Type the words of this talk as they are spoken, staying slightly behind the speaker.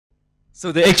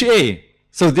So the HA.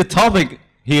 So the topic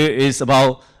here is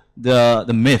about the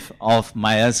myth of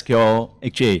MySQL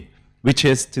HA, which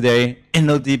is today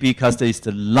InnoDB Cluster is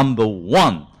the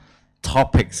 #1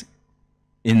 topics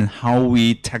in how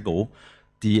we tackle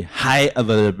the high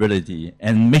availability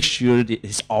and make sure that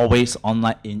it's always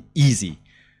online and easy.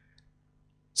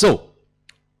 So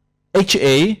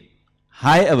HA,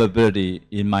 high availability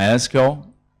in MySQL,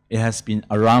 it has been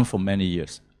around for many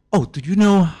years. Oh, do you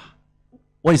know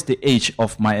what is the age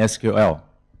of MySQL?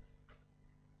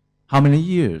 How many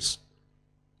years?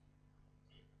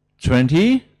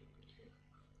 20?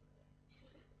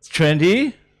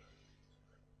 20?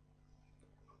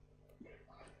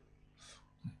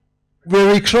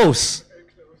 Very close.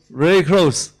 Very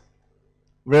close.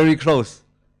 Very close.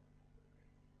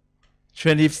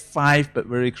 25, but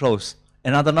very close.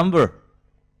 Another number.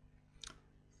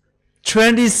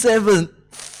 27.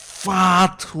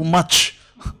 Far too much.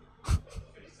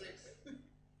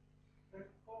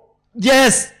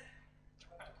 Yes.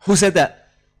 Who said that?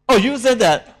 Oh, you said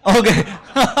that. Okay.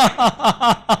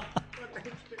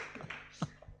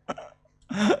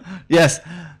 Yes.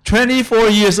 24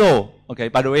 years old. Okay,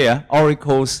 by the way,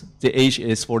 Oracle's the age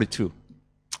is 42.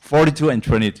 42 and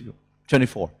 22,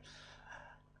 24.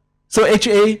 So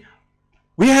HA,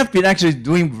 we have been actually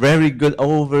doing very good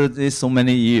over this so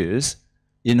many years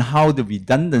in how the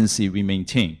redundancy we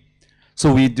maintain.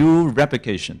 So we do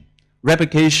replication.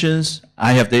 Replications,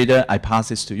 I have data, I pass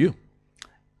this to you.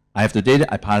 I have the data,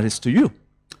 I pass this to you.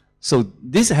 So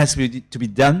this has to be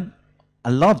done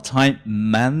a lot of time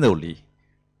manually.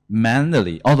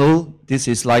 Although this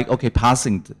is like, okay,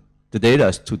 passing the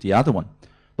data to the other one.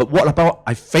 But what about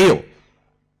I fail?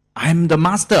 I'm the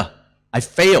master. I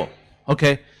fail.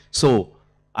 Okay, so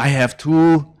I have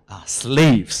two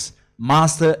slaves,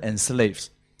 master and slaves.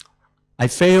 I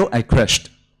fail, I crashed.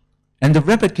 And the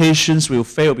replications will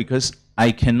fail because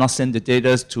I cannot send the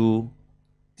data to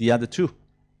the other two.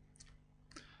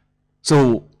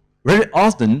 So very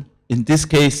often, in this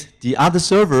case, the other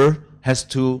server has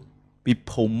to be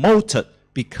promoted,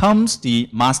 becomes the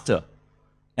master.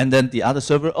 And then the other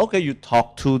server, okay, you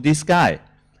talk to this guy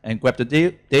and grab the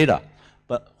data.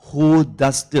 But who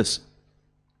does this?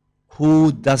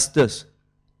 Who does this?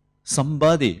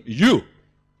 Somebody, you.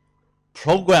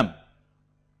 Program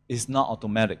is not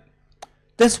automatic.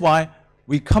 That's why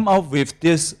we come up with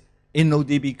this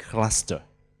InnoDB cluster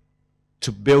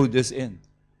to build this in.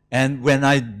 And when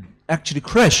I actually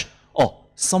crash, oh,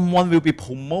 someone will be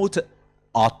promoted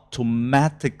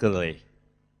automatically.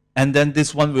 And then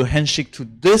this one will handshake to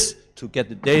this to get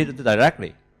the data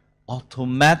directly,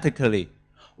 automatically.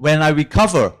 When I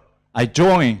recover, I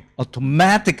join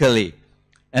automatically.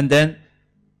 And then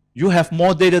you have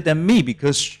more data than me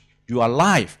because you are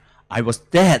alive. I was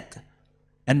dead.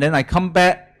 And then I come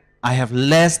back, I have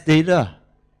less data.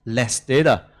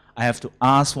 I have to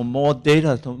ask for more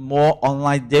data, more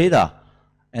online data.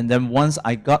 And then once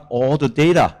I got all the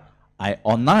data, I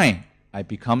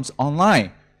becomes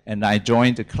online, and I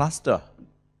join the cluster.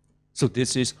 So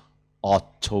this is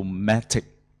automatic.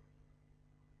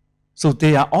 So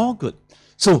they are all good.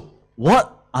 So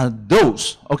what are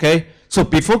those? Okay. So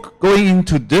before going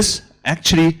into this,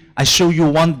 actually, I show you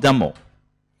one demo.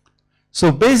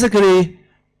 So basically,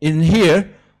 in here,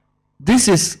 this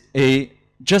is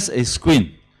just a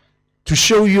screen to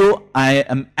show you I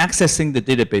am accessing the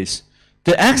database.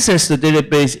 The access to the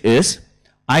database is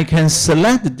I can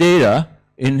select the data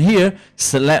in here,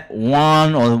 select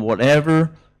one or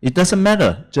whatever. It doesn't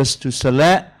matter, just to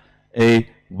select a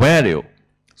value.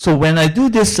 So when I do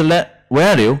this select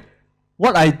value,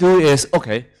 what I do is,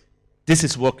 okay, this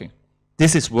is working.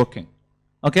 This is working.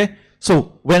 Okay?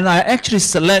 So when I actually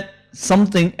select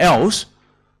something else,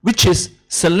 which is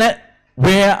select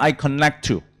where I connect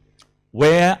to.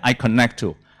 Where I connect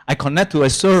to. I connect to a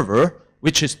server,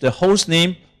 which is the host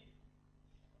name,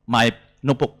 my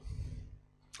notebook.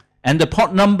 And the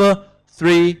port number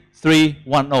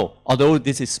 3310. Although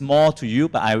this is small to you,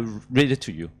 but I read it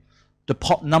to you. The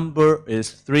port number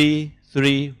is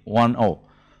 3310.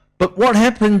 But what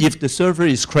happens if the server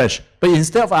is crashed? But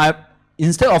instead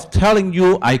of telling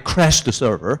you I crashed the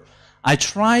server, I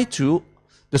try to,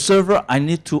 the server I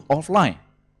need to offline.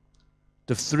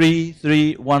 The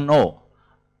 3310.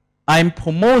 I'm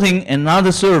promoting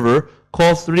another server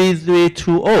called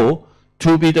 3320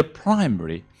 to be the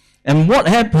primary. And what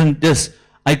happened is,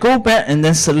 I go back and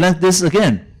then select this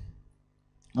again.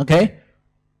 Okay?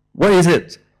 What is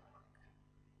it?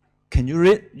 Can you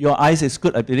read? Your eyes is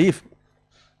good, I believe.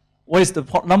 What is the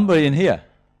port number in here?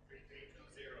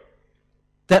 3320.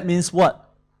 That means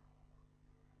what?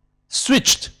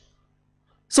 Switched.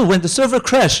 So when the server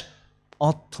crashed,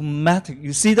 automatic,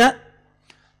 you see that?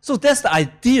 So that's the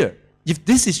idea. If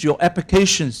this is your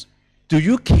applications, do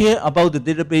you care about the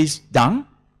database done?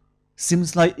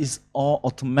 Seems like it's all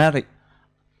automatic.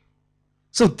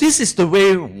 So this is the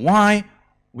way why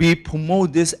we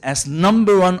promote this as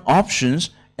 #1 options,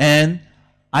 and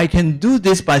I can do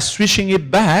this by switching it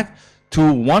back to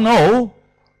 1.0,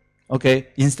 okay,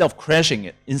 instead of crashing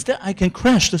it. Instead, I can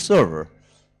crash the server.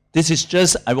 This is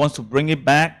just, I want to bring it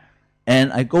back,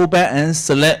 and I go back and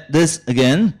select this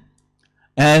again,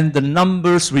 and the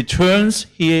numbers returns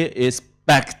here is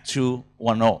back to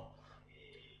 1.0.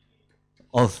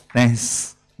 Oh,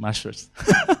 thanks, masters.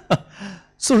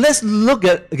 So let's look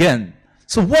at again.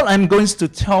 So what I'm going to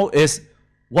tell is,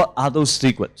 what are those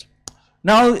secrets?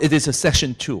 Now it is a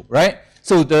section 2, right?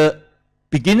 So the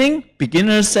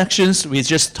beginner sections, we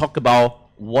just talk about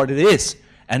what it is.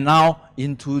 And now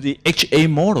into the HA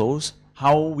models,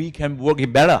 how we can work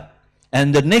it better.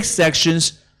 And the next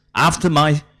sections after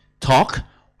my talk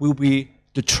will be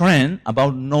the trend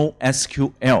about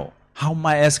NoSQL, how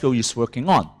MySQL is working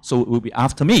on. So it will be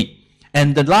after me.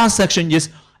 And the last section is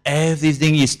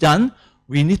everything is done.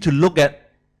 We need to look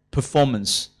at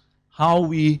performance, how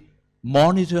we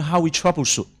monitor, how we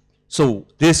troubleshoot. So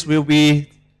this will be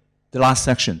the last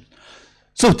section.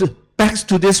 So back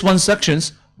to this one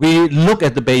sections, we look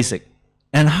at the basic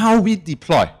and how we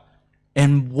deploy.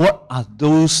 And what are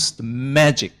those the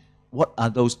magic? What are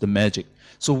those the magic?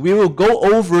 So we will go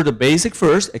over the basic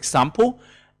first, example,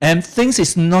 and things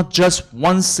is not just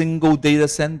one single data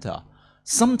center.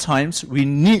 Sometimes we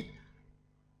need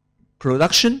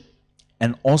production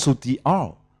and also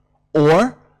DR,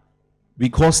 or we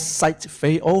call site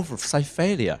failover, site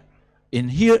failure. In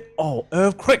here, oh,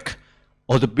 earthquake,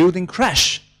 or the building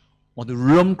crash, or the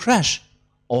room crash,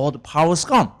 or the power's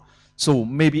gone. So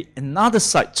maybe another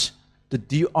site, the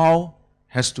DR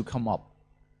has to come up.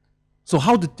 So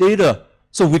how the data,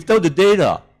 so without the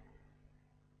data,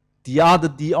 the other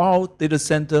DR data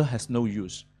center has no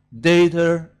use.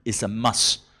 Data is a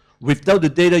must. Without the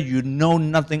data, you know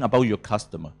nothing about your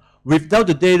customer. Without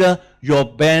the data, your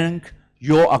bank,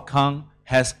 your account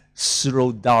has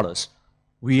 $0.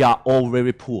 We are all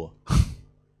very poor.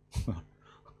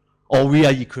 Or we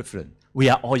are equivalent. We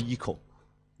are all equal.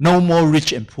 No more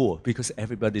rich and poor because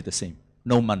everybody the same.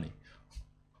 No money.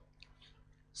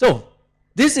 So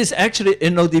this is actually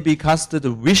InnoDB Cluster.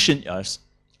 The vision is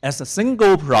as a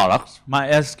single product,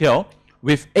 MySQL,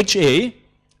 with HA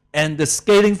and the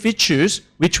scaling features,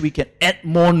 which we can add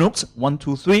more nukes, 1,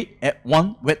 2, 3, add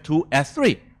 1, add 2, add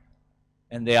 3.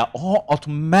 And they are all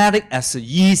automatic as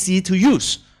easy to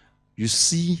use. You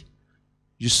see,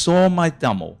 you saw my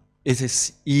demo. It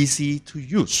is easy to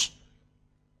use.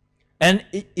 And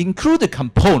it includes the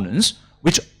components,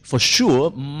 which for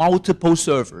sure, multiple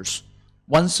servers.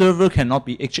 One server cannot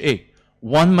be HA.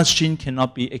 One machine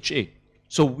cannot be HA.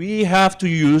 So we have to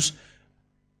use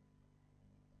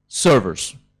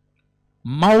servers,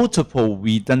 multiple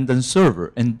redundant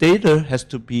server, and data has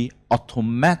to be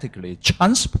automatically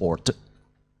transported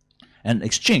and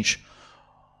exchanged.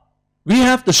 We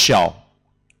have the shell,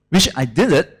 which I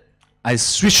did it. I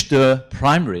switched the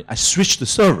primary, I switched the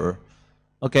server,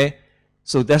 okay?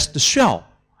 So that's the shell.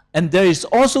 And there is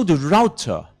also the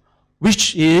router,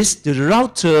 which is the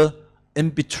router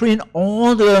in between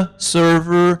all the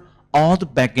server, all the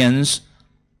backends,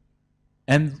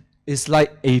 and it's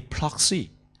like a proxy.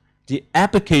 The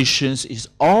applications is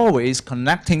always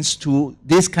connecting to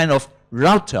this kind of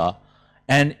router,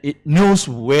 and it knows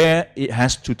where it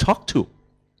has to talk to.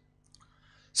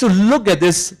 So look at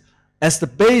this as the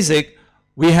basic.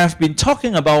 We have been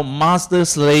talking about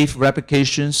master-slave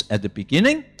replications at the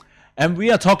beginning, and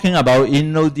we are talking about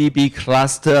InnoDB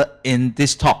cluster in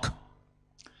this talk.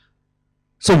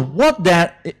 So what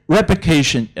that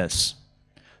replication is,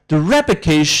 the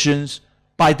replications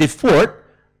by default,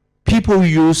 people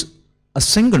use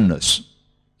asynchronous.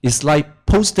 It's like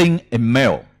posting a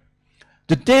mail.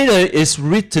 The data is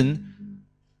written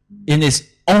in its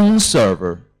own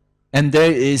server, and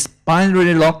there is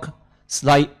binary log. It's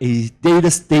like a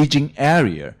data staging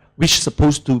area, which is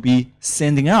supposed to be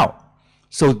sending out.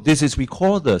 So this is, we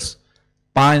call this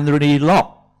binary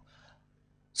log.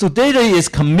 So data is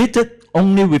committed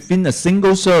only within a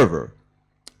single server.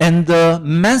 And the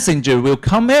messenger will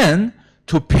come in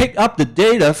to pick up the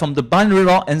data from the binary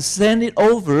log and send it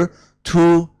over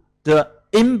to the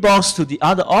inbox to the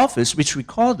other office, which we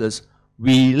call this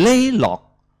relay log.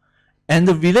 And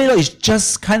the relay log is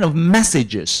just kind of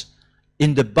messages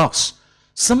in the box.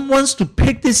 Someone's to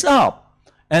pick this up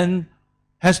and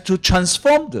has to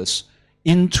transform this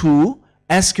into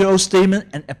SQL statement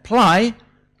and apply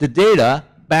the data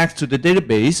back to the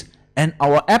database, and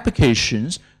our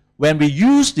applications when we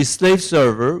use the slave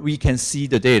server, we can see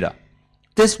the data.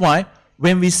 That's why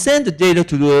when we send the data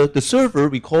to the server,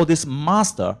 we call this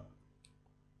master.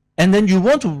 And then you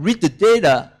want to read the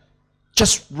data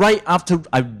just right after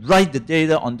I write the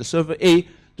data on the server A,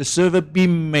 the server B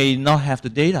may not have the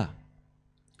data.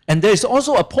 And there is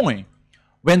also a point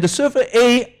when the server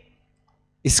A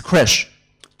is crashed,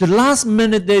 the last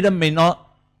minute data may not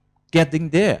getting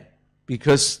there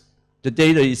because the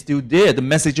data is still there, the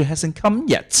message hasn't come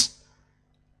yet.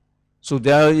 So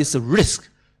there is a risk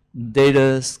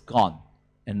data's gone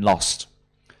and lost.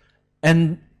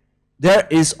 And there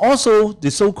is also the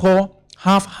so-called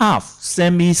half-half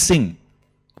semi-sync,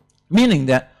 meaning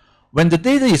that when the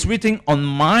data is written on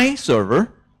my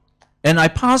server and I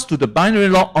pass to the binary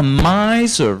log on my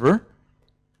server,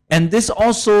 and this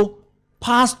also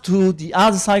pass to the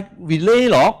other side relay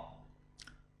log,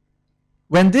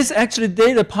 when this actually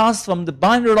data pass from the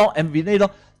binary log and relay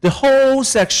log, the whole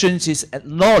section is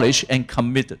acknowledged and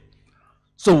committed.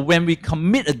 So when we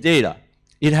commit a data,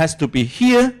 it has to be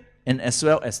here and as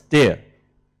well as there.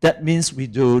 That means we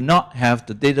do not have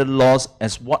the data loss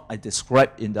as what I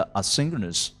described in the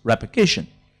asynchronous replication.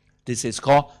 This is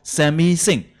called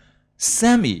semi-sync.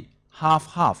 Semi,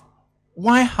 half-half.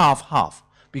 Why half-half?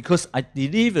 Because I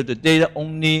deliver the data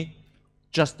only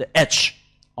just the edge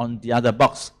on the other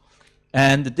box.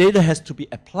 And the data has to be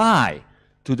applied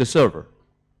to the server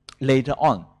later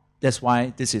on. That's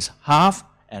why this is half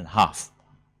and half.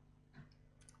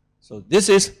 So this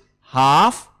is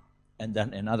half and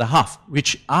then another half,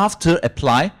 which after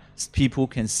apply, people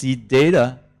can see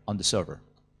data on the server.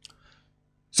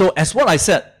 So as what I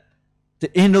said, the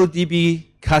InnoDB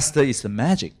cluster is the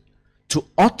magic to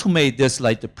automate this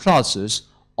like the process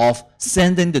of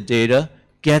sending the data,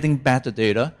 getting back the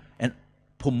data, and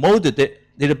promote the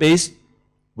database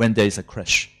when there is a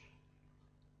crash.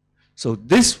 So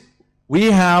this, we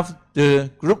have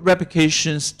the group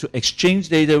replications to exchange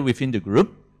data within the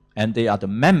group, and they are the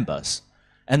members.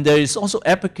 And there is also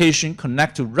application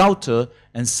connect to router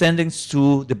and sending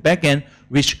to the backend,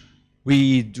 which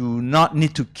we do not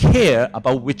need to care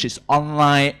about which is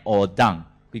online or done,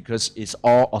 because it's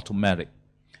all automatic.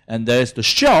 And there's the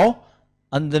shell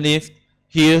underneath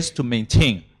here to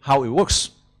maintain how it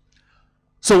works.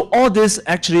 So all this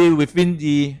actually within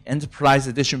the enterprise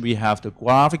edition, we have the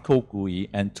graphical GUI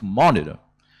and to monitor.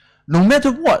 No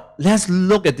matter what, let's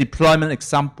look at deployment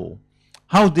example,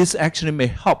 how this actually may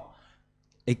help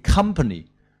a company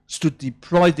to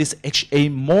deploy these HA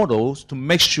models to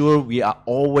make sure we are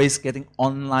always getting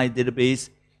online database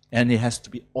and it has to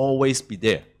be always be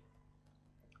there.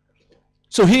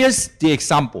 So here's the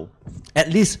example, at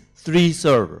least 3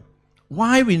 servers.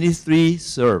 Why we need 3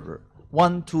 servers?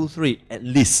 1, 2, 3 at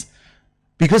least.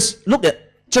 Because look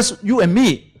at just you and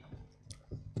me.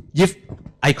 If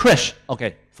I crash,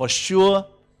 okay, for sure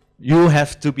you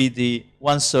have to be the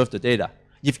one serve the data.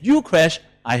 If you crash,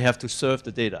 I have to serve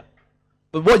the data.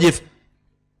 But what if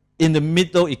in the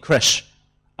middle it crashed?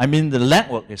 I mean the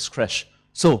network is crashed.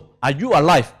 So are you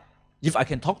alive? If I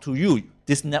can talk to you,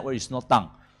 this network is not down.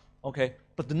 Okay,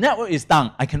 but the network is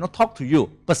down. I cannot talk to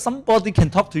you. But somebody can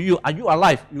talk to you. Are you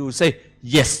alive? You will say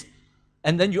yes.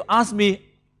 And then you ask me,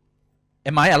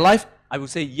 am I alive? I will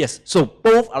say yes. So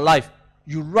both alive.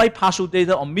 You write partial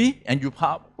data on me and you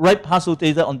write partial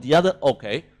data on the other.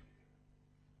 Okay.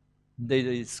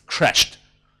 Data is crashed.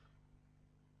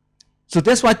 So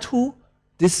that's why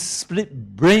this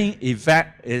split brain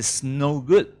effect is no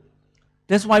good.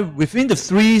 That's why within the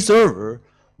 3 servers,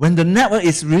 when the network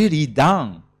is really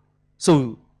down,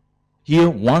 so here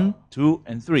 1, 2,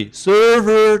 and 3,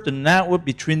 server, the network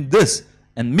between this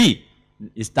and me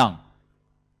is down.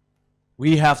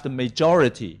 We have the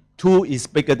majority. 2 is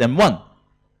bigger than 1.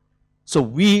 So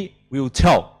we will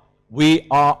tell we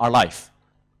are alive.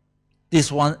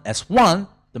 This one as 1,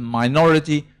 the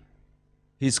minority,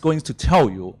 he's going to tell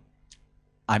you,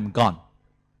 I'm gone.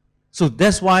 So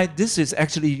that's why this is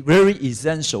actually very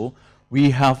essential. We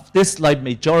have this like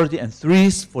majority and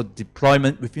 3s for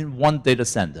deployment within one data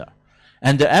center.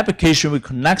 And the application will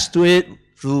connect to it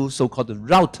through so-called the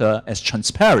router as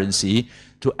transparency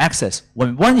to access.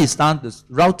 When one is done, the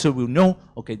router will know,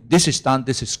 okay, this is done,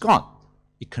 this is gone.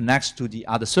 It connects to the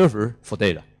other server for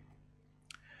data.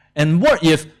 And what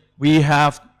if we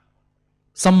have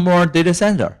some more data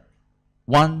center?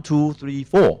 1, 2, 3,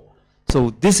 4.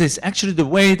 So this is actually the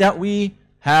way that we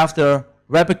have the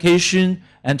replication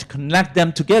and to connect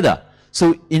them together.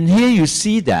 So in here you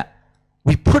see that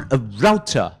we put a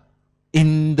router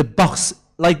in the box,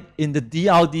 like in the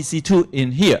DRDC2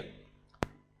 in here.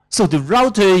 So the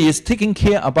router is taking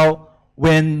care about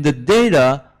when the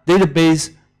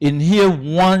database in here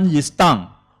 1 is down,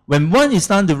 When one is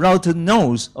done, the router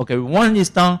knows, okay, one is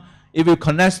done, it will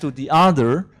connect to the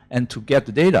other and to get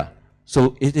the data.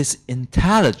 So it is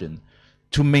intelligent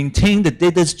to maintain the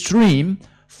data stream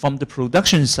from the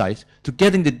production site to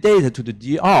getting the data to the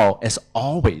DR as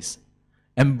always.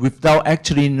 And without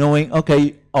actually knowing,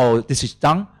 okay, oh, this is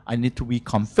done, I need to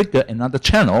reconfigure another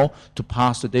channel to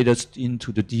pass the data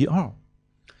into the DR.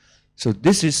 So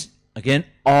this is, again,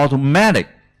 automatic.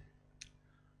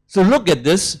 So look at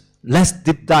this. Let's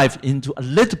deep dive into a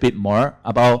little bit more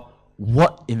about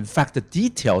what, in fact, the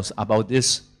details about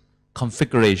these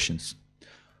configurations.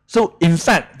 So, in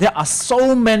fact, there are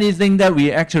so many things that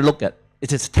we actually look at.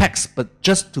 It is text, but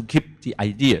just to keep the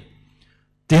idea.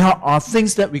 There are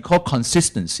things that we call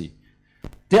consistency.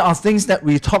 There are things that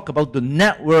we talk about the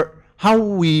network, how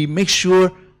we make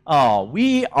sure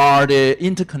we are the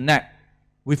interconnect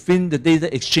within the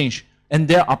data exchange. And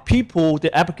there are people,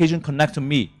 the application connect to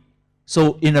me.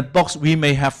 So in a box, we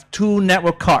may have two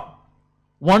network cards.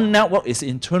 One network is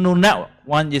internal network,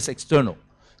 one is external.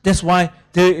 That's why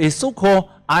there is so-called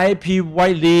IP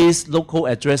whitelist local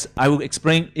address. I will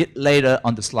explain it later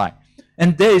on the slide.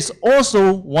 And there is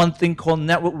also one thing called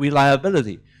network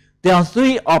reliability. There are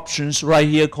three options right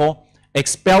here called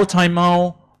expel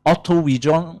timeout, auto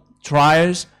rejoin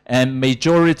trials, and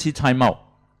majority timeout.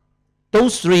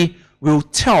 Those three will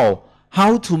tell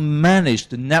how to manage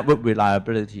the network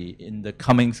reliability in the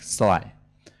coming slide.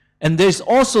 And there's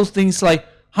also things like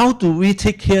how do we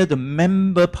take care of the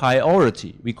member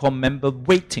priority? We call member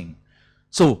waiting.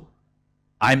 So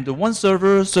I'm the one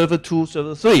server, server 2,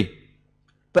 server 3.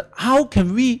 But how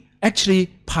can we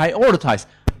actually prioritize?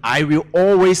 I will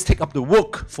always take up the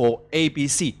work for A, B,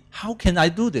 C. How can I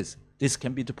do this? This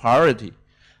can be the priority.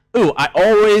 Oh, I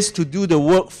always to do the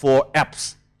work for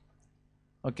apps.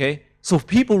 Okay? So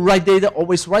people write data,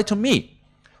 always write to me.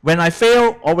 When I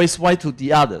fail, always write to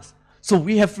the others. So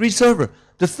we have 3 servers.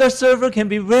 The third server can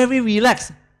be very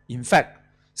relaxed. In fact,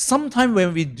 sometimes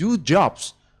when we do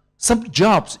jobs, some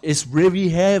jobs is very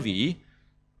heavy,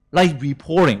 like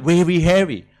reporting, very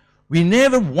heavy. We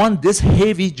never want this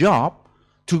heavy job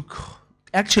to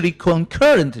actually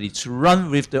concurrently to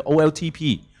run with the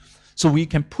OLTP. So we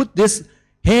can put this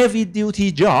heavy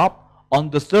duty job on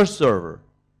the third server.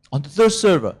 On the third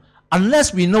server.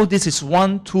 Unless we know this is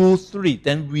 1, 2, 3,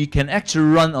 then we can actually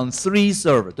run on 3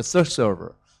 servers, the third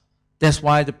server. That's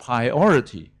why the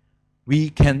priority, we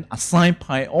can assign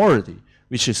priority,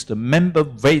 which is the member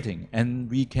waiting,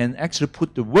 and we can actually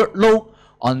put the workload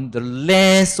on the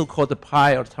less so-called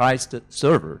prioritized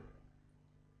server.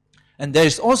 And there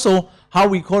is also how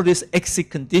we call this exit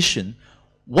condition.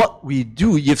 What we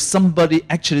do if somebody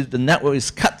actually the network is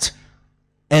cut,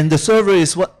 and the server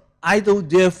is what idle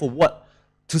there for what?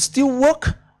 To still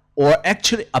work, or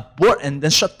actually abort and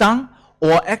then shut down,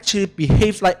 or actually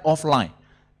behave like offline.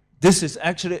 This is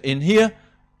actually in here,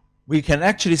 we can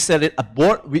actually set it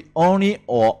abort, read only,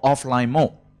 or offline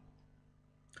mode.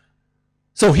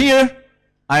 So here,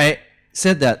 I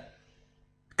said that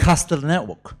cluster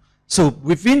network. So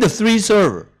within the 3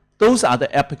 servers, those are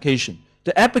the application.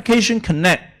 The application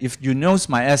connect, if you know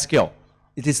MySQL,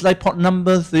 it is like port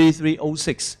number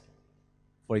 3306,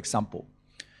 for example.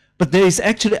 But there is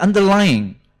actually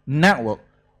underlying network.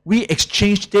 We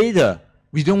exchange data.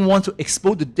 We don't want to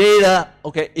expose the data,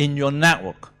 okay, in your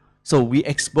network. So we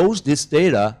expose this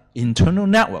data internal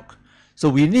network. So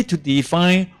we need to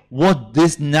define what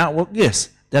this network is.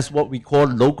 That's what we call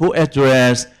local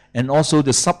address, and also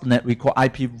the subnet we call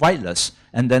IP whitelist.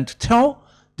 And then to tell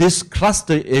this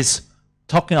cluster is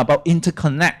talking about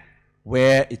interconnect,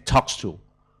 where it talks to.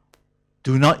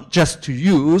 Do not just to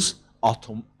use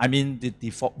the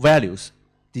default values.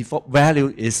 Default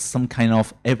value is some kind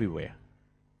of everywhere.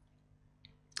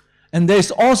 And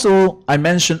there's also, I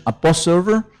mentioned a bot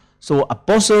server. So a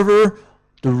bot server,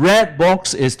 the red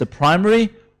box is the primary.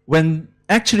 When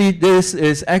actually this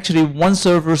is actually one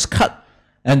server's cut,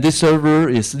 and this server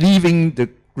is leaving the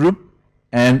group,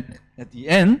 and at the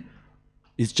end,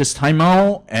 it's just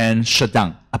timeout and shut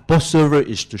down. A bot server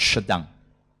is to shut down.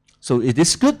 So it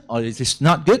is good or it is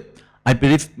not good. I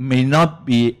believe may not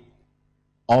be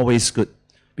always good,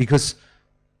 because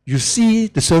you see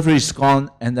the server is gone,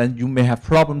 and then you may have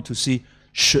problem to see,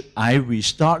 should I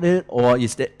restart it, or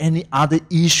is there any other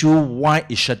issue why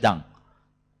it shut down?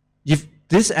 If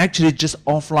this actually just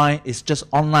offline, it's just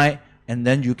online, and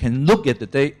then you can look at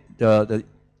the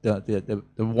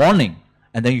warning,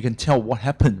 and then you can tell what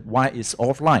happened, why it's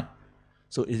offline.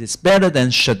 So it is better than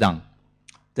shut down.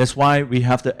 That's why we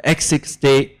have the exit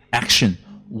state action.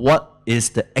 What is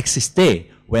the exit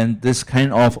state when this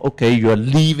kind of, okay, you're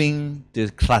leaving the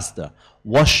cluster?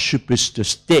 What should be the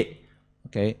state,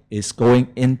 okay, is going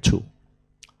into?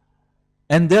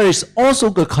 And there is also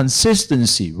the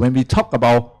consistency when we talk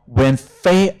about when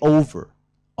failover,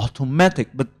 automatic,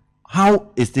 but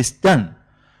how is this done?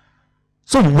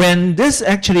 So when this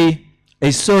actually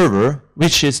a server,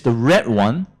 which is the red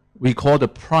one, we call the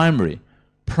primary.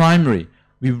 Primary,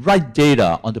 we write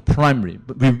data on the primary,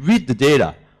 but we read the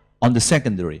data on the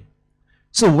secondary.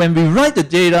 So when we write the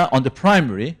data on the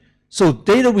primary, so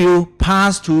data will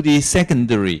pass to the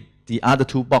secondary, the other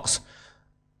two boxes.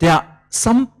 There are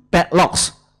some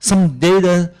backlogs, some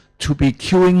data to be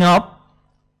queuing up,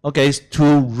 okay,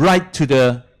 to write to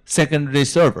the secondary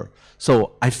server.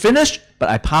 So I finish, but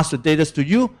I pass the data to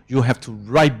you. You have to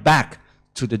write back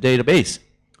to the database.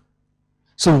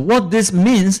 So what this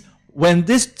means, when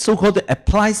this so-called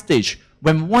apply stage,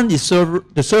 when one is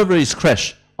the server is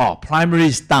crashed, primary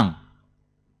is down.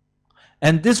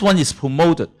 And this one is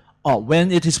promoted.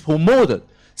 When it is promoted,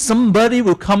 somebody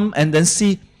will come and then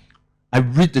see, I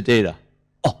read the data.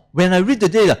 When I read the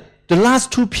data, the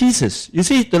last two pieces, you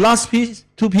see the last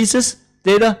two pieces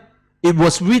data, it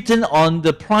was written on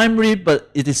the primary,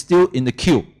 but it is still in the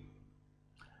queue.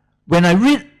 When I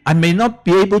read, I may not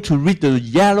be able to read the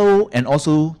yellow and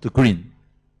also the green.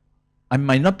 I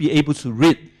might not be able to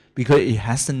read because it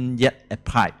hasn't yet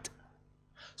applied.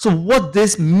 So what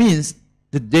this means,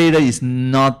 the data is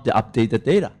not the updated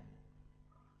data.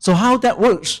 So how that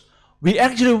works?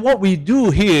 What we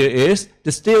do here is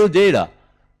the stale data.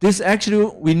 This actually,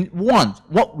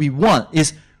 what we want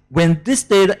is when this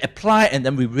data apply and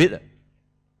then we read it,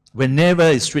 whenever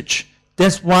it's switched.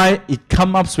 That's why it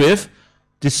comes up with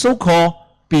the so-called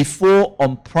before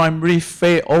on primary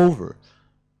failover.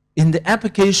 In the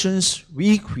applications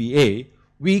we create,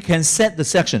 we can set the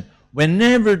section.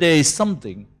 Whenever there is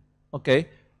something, okay,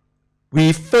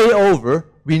 we failover,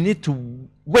 we need to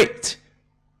wait.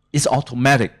 It's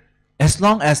automatic. As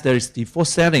long as there is default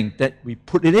setting that we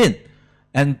put it in.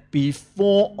 And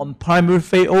before on primary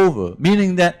failover,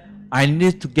 meaning that I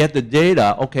need to get the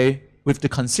data, okay, with the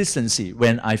consistency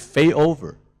when I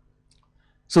failover.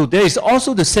 So there is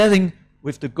also the setting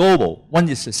with the global. One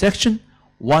is the section,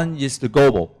 one is the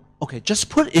global. Okay, just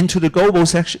put into the global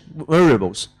section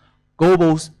variables.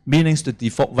 Globals means the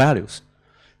default values.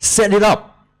 Set it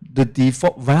up, the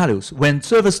default values. When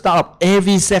server start up,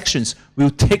 every sections will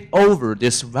take over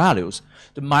these values.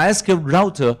 The MySQL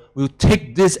router will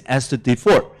take this as the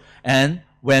default. And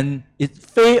when it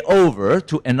fail over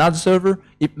to another server,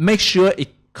 it makes sure it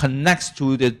connects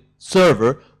to the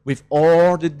server with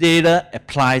all the data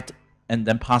applied and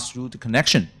then pass through the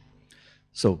connection.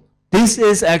 So this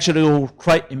is actually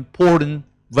quite important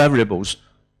variables,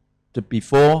 the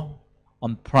before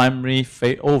on primary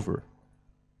failover.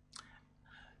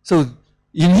 So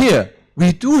in here,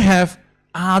 we do have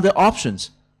other options.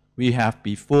 We have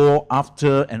before,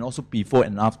 after, and also before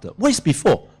and after. What is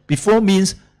before? Before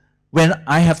means when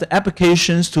I have the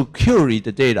applications to query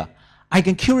the data. I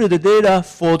can query the data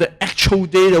for the actual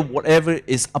data, whatever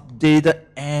is updated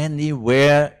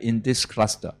anywhere in this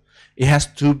cluster. It has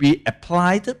to be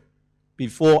applied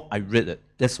before I read it.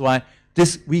 That's why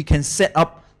we can set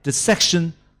up the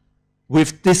section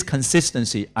with this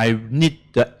consistency. I need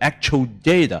the actual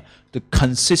data, the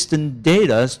consistent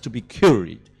data to be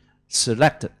queried,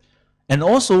 selected. And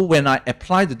also when I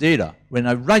apply the data, when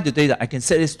I write the data, I can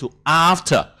set this to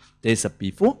after. There's a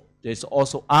before, there's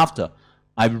also after.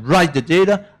 I write the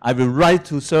data, I will write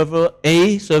to server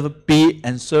A, server B,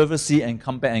 and server C, and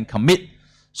come back and commit.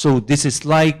 So this is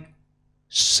like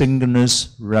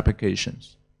synchronous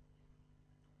replications.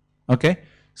 Okay?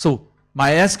 So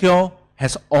MySQL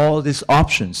has all these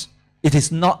options. It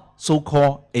is not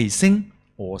so-called async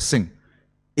or sync.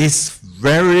 It's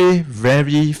very,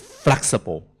 very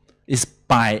flexible. It's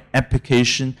by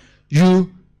application.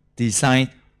 You decide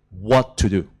what to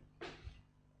do.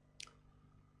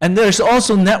 And there is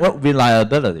also network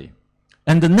reliability.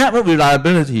 And the network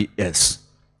reliability is,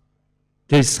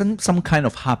 there is some kind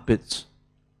of habits.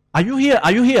 Are you here?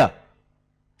 Are you here?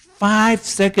 5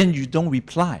 seconds you don't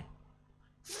reply.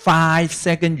 5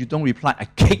 seconds you don't reply, I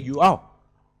kick you out.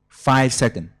 5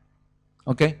 seconds.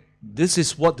 Okay? This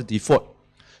is what the default.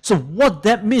 So what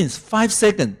that means, 5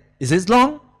 seconds, is it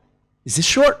long? Is it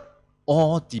short?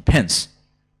 All depends.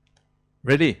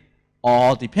 Really?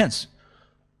 All depends.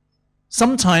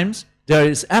 Sometimes there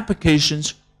is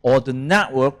applications or the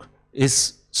network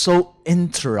is so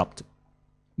interrupted.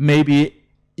 Maybe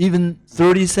even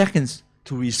 30 seconds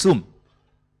to resume.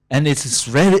 And it is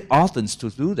very often to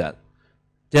do that.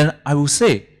 Then I will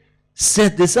say,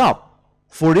 set this up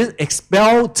for this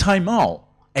expel timeout.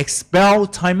 Expel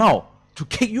timeout. To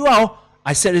kick you out,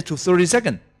 I set it to 30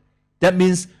 seconds. That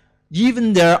means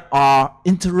even there are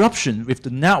interruptions with the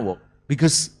network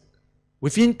because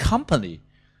Within company,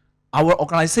 our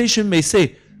organization may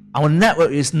say our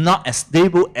network is not as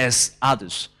stable as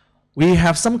others. We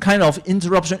have some kind of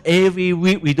interruption every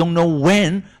week. We don't know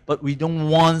when, but we don't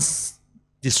want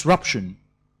disruption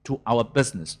to our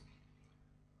business.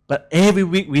 But every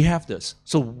week we have this.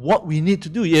 So what we need to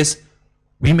do is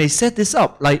we may set this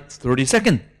up like 30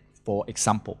 seconds, for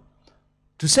example.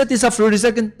 To set this up 30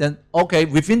 seconds, then okay,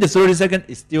 within the 30 seconds,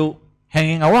 it's still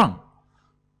hanging around.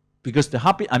 Because the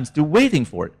heartbeat, I'm still waiting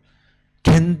for it.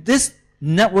 Can this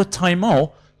network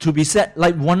timeout to be set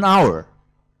like 1 hour?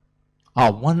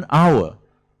 1 hour.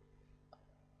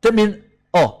 That means,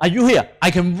 oh, are you here? I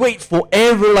can wait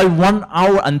forever like 1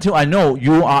 hour until I know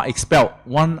you are expelled.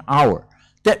 1 hour.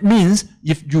 That means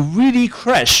if you really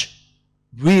crash,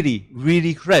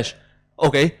 really crash,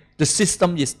 okay, the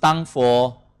system is down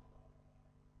for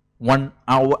 1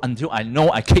 hour until I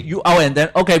know I kick you out, and then,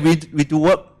 okay, we do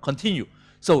work, continue.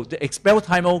 So the expel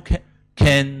timeout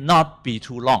cannot be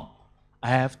too long. I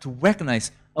have to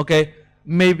recognize, okay,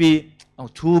 maybe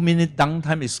 2-minute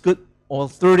downtime is good, or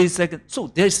 30 seconds. So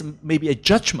there's maybe a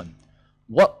judgment.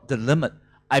 What the limit?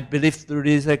 I believe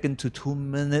 30 seconds to 2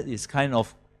 minutes is kind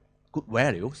of good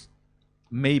values.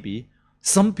 Maybe.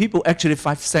 Some people actually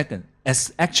 5 seconds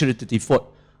as actually the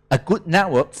default. A good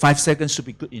network, 5 seconds should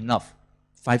be good enough.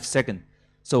 5 seconds.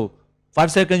 So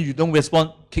 5 seconds you don't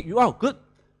respond, kick you out, good.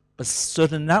 But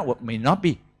certain network may not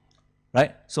be,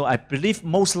 right? So I believe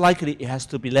most likely it has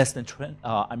to be less than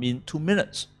 2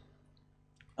 minutes.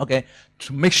 Okay,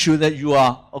 to make sure that you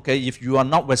are, okay, if you are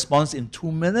not responsive in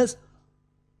 2 minutes,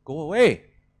 go away.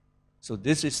 So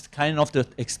this is kind of the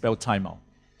expel timeout.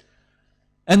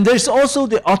 And there's also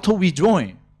the auto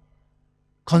rejoin.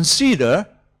 Consider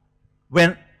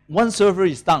when one server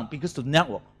is down because of the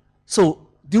network. So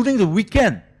during the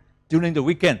weekend,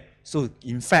 so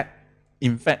in fact,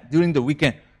 during the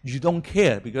weekend, you don't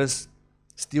care because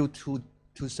still two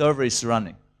servers is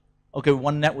running. Okay,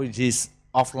 one network is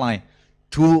offline,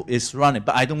 2 is running,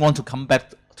 but I don't want to come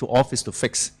back to office to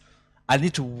fix. I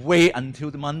need to wait until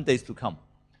the Mondays to come.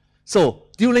 So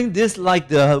during this, like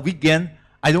the weekend,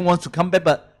 I don't want to come back,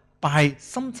 but by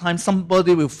sometime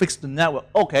somebody will fix the network.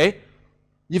 Okay,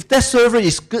 if that server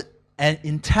is good and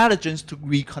intelligence to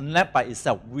reconnect by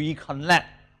itself,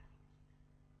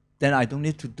 then I don't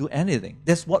need to do anything.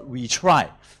 That's what we try.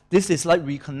 This is like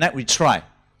reconnect, retry.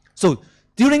 So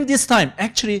during this time,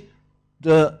 actually,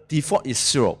 the default is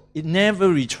 0. It never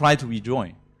retry to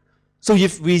rejoin. So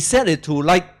if we set it to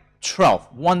like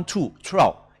 12, 1, 2,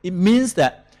 12, it means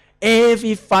that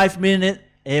every 5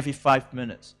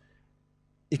 minutes,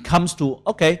 it comes to,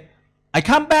 okay, I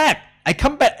come back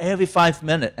every 5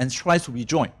 minutes and try to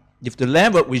rejoin. If the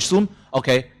network resume,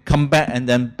 okay, come back and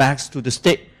then back to the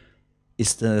state.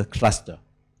 It's the cluster.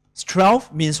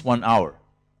 12 means 1 hour.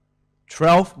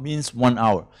 12 means 1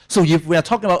 hour. So if we are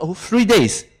talking about 3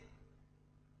 days,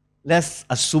 let's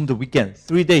assume the weekend,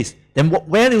 3 days. Then what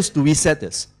values do we set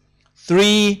this?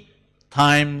 3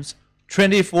 times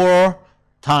 24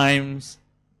 times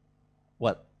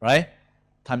what, right?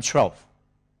 Times 12.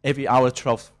 Every hour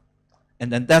 12.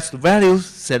 And then that's the value,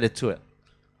 set it to it.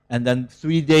 And then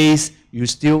 3 days,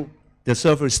 the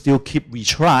server still keep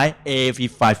retry every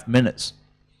 5 minutes.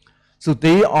 So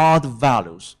they are the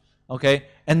values, okay?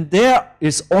 And there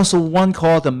is also one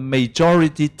called the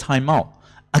majority timeout.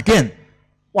 Again,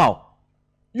 wow,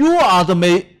 you are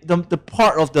the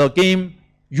part of the game.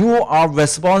 You are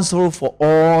responsible for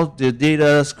all the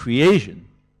data's creation.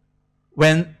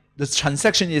 When the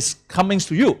transaction is coming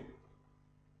to you,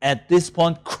 at this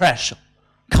point, crash.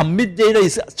 Commit data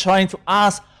is trying to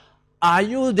ask, are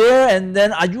you there? And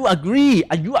then, are you agree?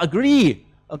 Are you agree?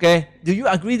 Okay, do you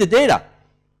agree the data?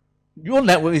 Your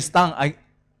network is down. I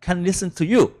can listen to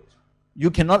you. You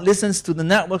cannot listen to the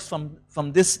networks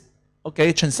from this,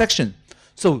 okay, transaction.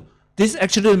 So this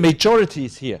actually the majority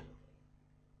is here.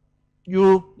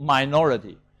 You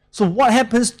minority. So what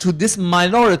happens to this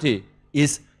minority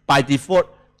is by default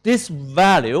this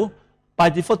value. By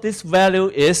default this value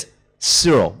is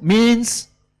 0. Means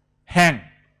hang.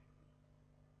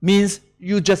 Means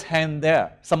you just hang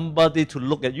there. Somebody to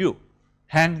look at you.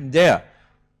 Hang there.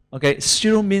 Okay,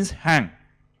 0 means hang.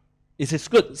 It is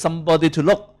good. Somebody to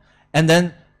look. And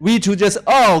then we to just,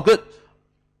 oh, good.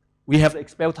 We have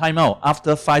expel timeout.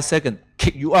 After 5 seconds,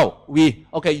 kick you out.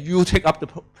 Okay, you take up the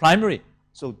primary.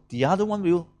 So the other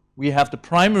one we have the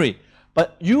primary.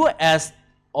 But you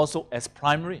also as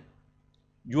primary.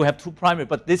 You have 2 primary,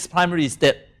 but this primary is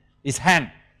dead. It's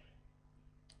hang.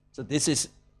 So this is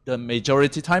the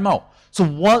majority timeout. So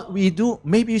what we do,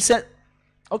 maybe you said,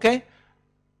 okay,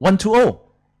 1 to 0,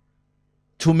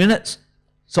 2 minutes.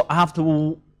 So after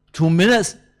 2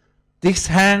 minutes, this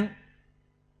hang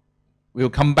will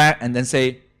come back and then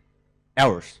say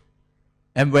errors.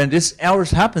 And when these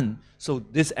errors happen, so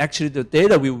this actually the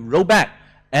data will roll back.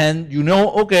 And you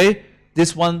know, okay,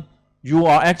 this one, you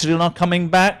are actually not coming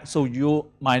back, so your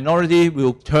minority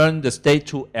will turn the state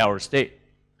to error state.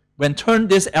 When turn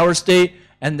this error state,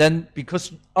 and then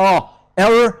because,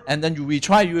 error, and then you will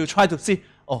try to see,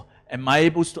 am I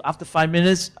able to, after 5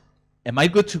 minutes, am I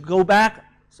good to go back?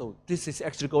 So this is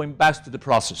actually going back to the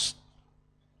process.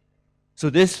 So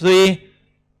this 3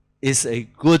 is a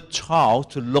good trial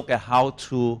to look at how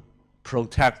to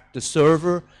protect the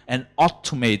server and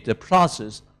automate the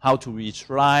process, how to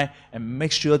retry and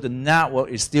make sure the network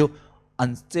is still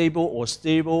unstable or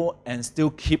stable and still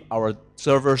keep our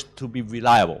servers to be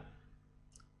reliable.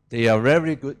 They are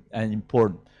very good and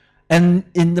important. And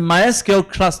in the MySQL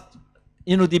cluster,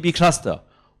 InnoDB cluster,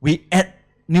 we add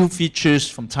new features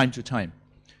from time to time.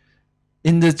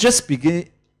 In the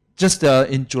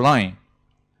in July,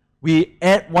 we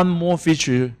add one more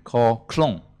feature called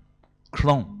clone.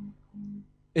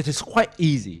 It is quite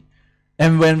easy.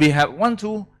 And when we have 1,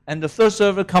 2, and the third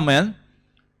server come in,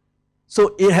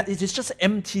 so it is just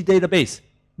empty database,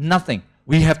 nothing.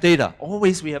 We have data,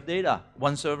 always we have data,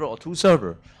 1 server or 2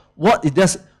 server. What it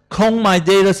does, clone my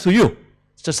data to you.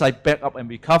 It's just like backup and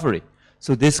recovery.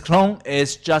 So this clone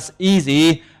is just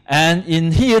easy. And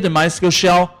in here, the MySQL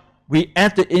Shell, we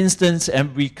add the instance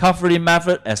and recovery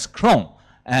method as clone.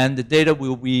 And the data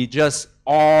will be just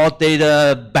all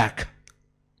data back.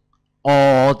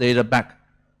 All data back.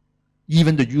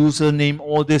 Even the username,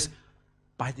 all this.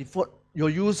 By default, your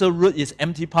user root is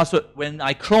empty password. When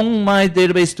I clone my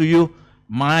database to you,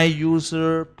 my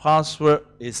user password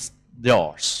is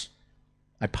yours.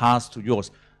 I pass to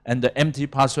yours. And the empty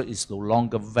password is no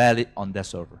longer valid on that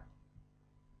server.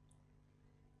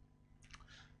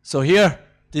 So here,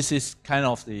 this is kind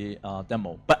of the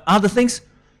demo. But other things,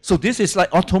 so this is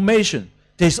like automation.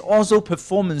 There's also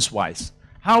performance-wise.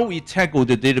 How we tackle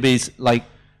the database, like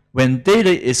when data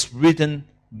is written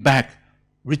back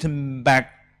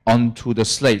onto the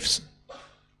slaves.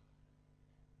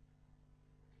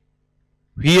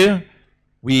 Here,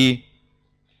 we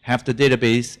have the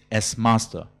database as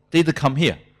master. Data come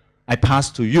here. I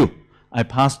pass to you. I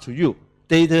pass to you.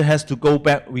 Data has to go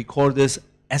back. We call this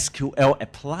SQL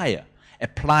applier.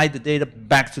 Apply the data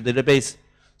back to the database.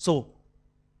 So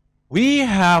we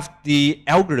have the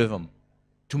algorithm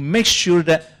to make sure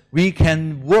that we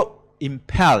can work in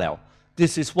parallel.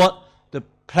 This is what the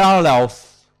parallel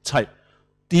type.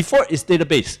 Default is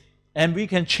database. And we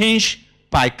can change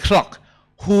by clock.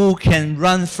 Who can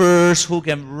run first, who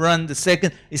can run the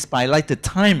second, is by like the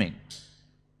timing.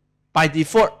 By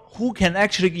default, who can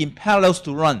actually in parallels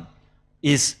to run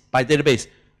is by database.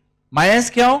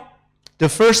 MySQL, the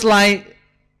first line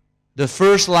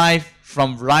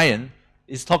from Ryan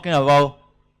is talking about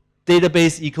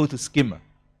database equal to schema.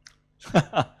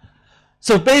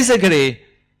 So basically,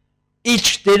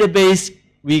 each database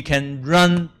we can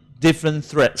run different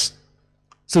threads.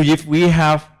 So if we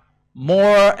have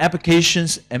more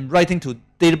applications and writing to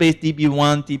database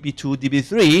DB1, DB2,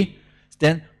 DB3,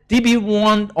 then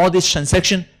DB1, all this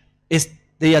transaction,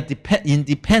 they are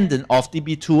independent of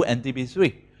DB2 and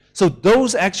DB3. So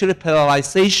those actually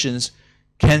parallelizations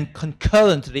can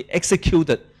concurrently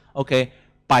executed, okay,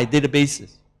 by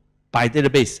databases. By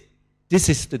database. This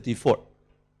is the default.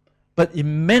 But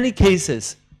in many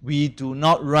cases, we do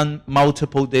not run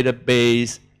multiple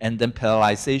database and then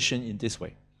parallelization in this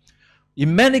way.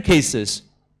 In many cases,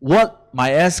 what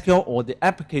MySQL or the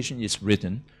application is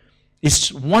written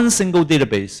is one single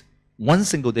database,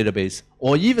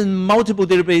 or even multiple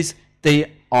databases.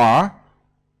 They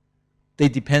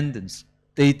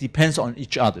depend on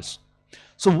each other.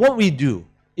 So what we do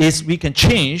is we can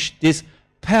change this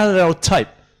parallel type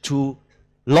to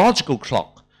logical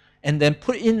clock, and then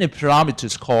put in the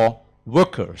parameters called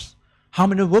workers. How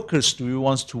many workers do we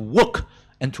want to work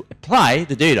and to apply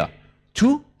the data?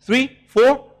 2, 3,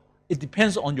 4? It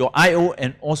depends on your I/O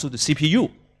and also the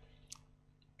CPU.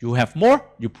 You have more,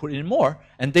 you put in more,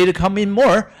 and data come in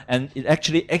more, and it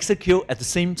actually execute at the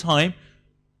same time,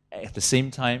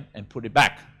 and put it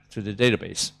back to the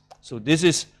database. So this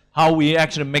is how we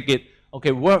actually make it,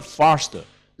 okay, work faster.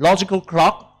 Logical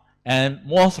clock and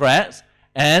more threads,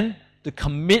 and the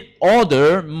commit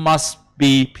order must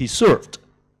be preserved.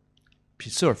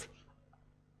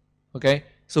 Okay,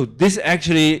 so this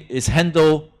actually is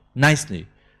handled nicely.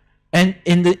 And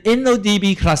in the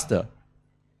InnoDB cluster,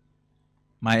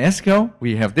 MySQL,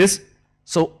 we have this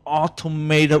so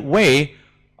automated way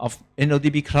of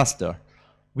InnoDB cluster.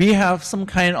 We have some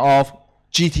kind of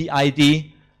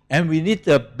GTID, and we need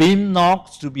the bin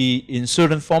logs to be in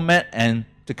certain format and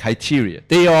the criteria.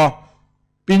 They are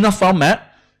binary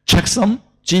format, checksum,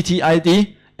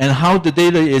 GTID, and how the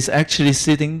data is actually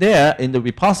sitting there in the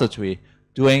repository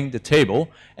doing the table.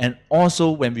 And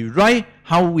also when we write,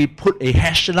 how we put a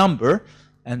hash number,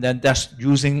 and then that's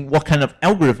using what kind of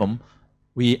algorithm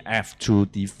we have to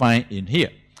define in here.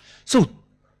 So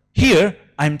here,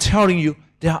 I'm telling you,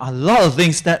 there are a lot of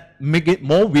things that make it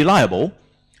more reliable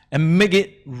and make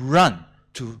it run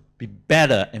to be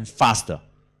better and faster,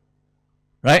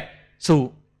 right?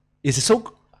 So it's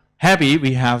so happy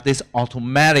we have this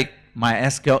automatic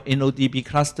MySQL InnoDB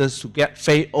clusters to get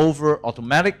failover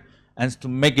automatic and to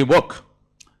make it work.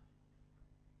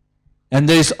 And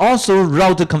there is also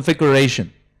router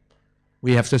configuration.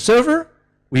 We have the server,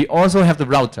 we also have the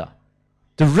router.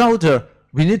 The router,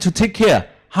 we need to take care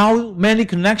how many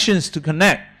connections to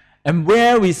connect and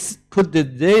where we put the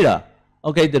data.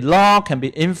 Okay, the log can be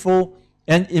info,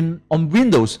 and on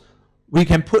Windows, we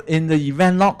can put in the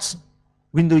event logs,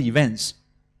 window events.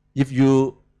 If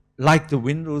you like the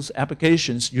Windows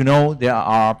applications, you know there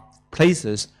are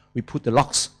places we put the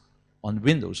logs on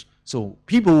Windows. So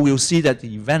people will see that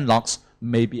the event logs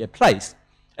may be a place.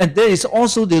 And there is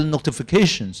also the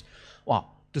notifications. Wow,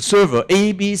 the server,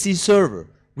 ABC server,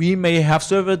 we may have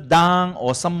server down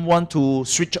or someone to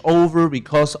switch over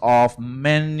because of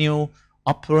manual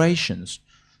operations.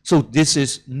 So this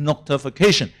is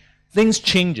notification. Things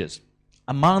changes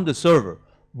among the server.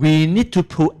 We need to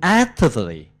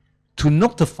proactively to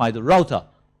notify the router.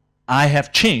 I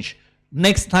have changed.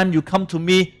 Next time you come to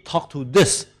me, talk to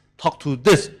this, talk to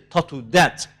this, talk to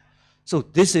that. So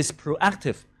this is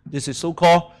proactive. This is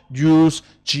so-called use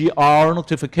GR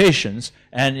notifications,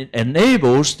 and it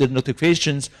enables the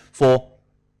notifications for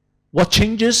what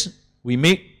changes we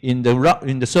make in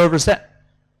the server set.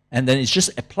 And then it's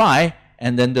just apply,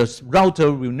 and then the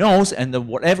router will know, and then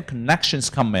whatever connections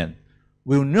come in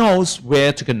will know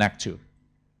where to connect to.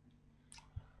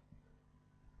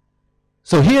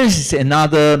 So here is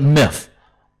another myth.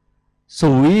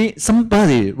 So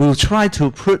somebody will try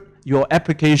to put your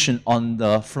application on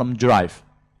the thumb drive.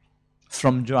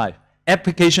 Thumb drive.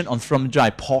 Application on thumb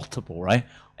drive, portable, right?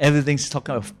 Everything's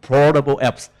talking about portable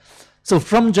apps. So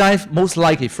thumb drive, most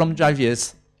likely, thumb drive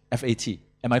is FAT.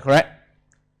 Am I correct?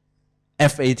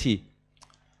 FAT.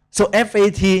 So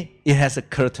FAT, it has a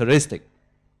characteristic.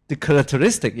 The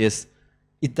characteristic is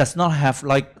it does not have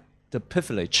like the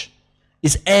privilege.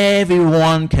 It's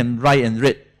everyone can write and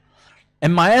read.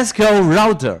 And MySQL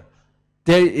Router,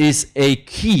 there is a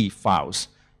key files,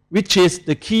 which is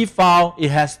the key file,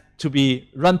 it has to be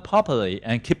run properly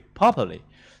and kept properly.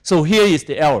 So here is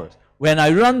the error. When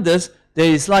I run this,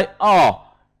 there is like, oh,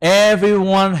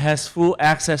 everyone has full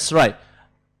access right.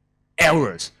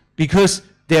 Errors. Because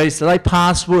there is like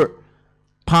password,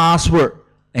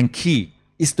 and key.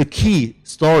 It's the key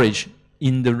storage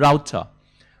in the router.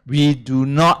 We do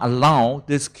not allow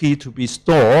this key to be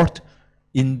stored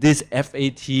in this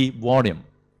FAT volume.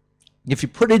 If you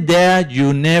put it there,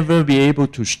 you'll never be able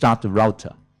to start the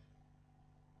router.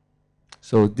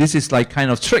 So this is like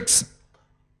kind of tricks.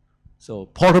 So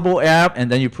portable app,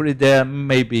 and then you put it there,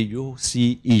 maybe you'll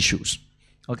see issues.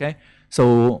 Okay?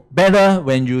 So better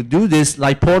when you do this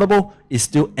like portable, it's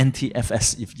still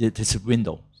NTFS if it is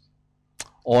Windows.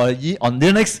 Or on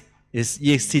Linux, it's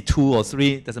ext2 or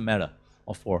 3, doesn't matter,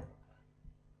 or 4.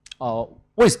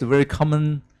 What is the very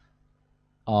common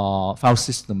file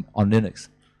system on Linux?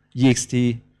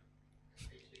 ext,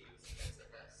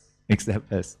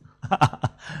 XFS.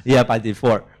 Yeah, by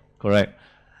default, correct.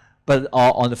 But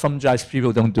on the thumb drives,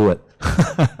 people don't do it.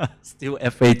 Still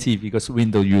FAT because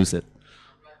Windows use it.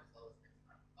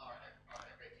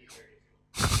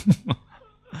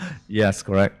 Yes,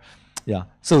 correct. Yeah,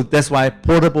 so that's why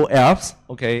portable apps,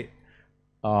 okay,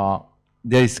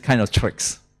 there is kind of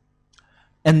tricks.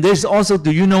 And there's also,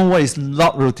 do you know what is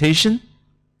log rotation?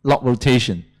 Log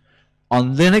rotation.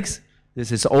 On Linux,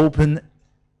 this is open,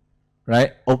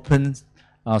 right? Open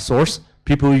source.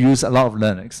 People use a lot of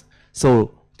Linux.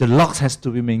 So the logs has to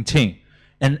be maintained.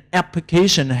 And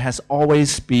application has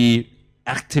always be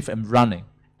active and running.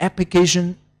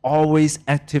 Application always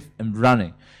active and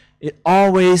running. It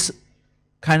always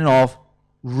kind of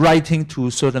writing to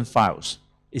certain files.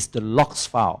 It's the logs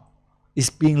file. It's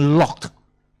being locked.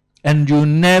 And you'll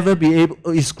never be able,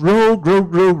 it's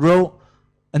grow,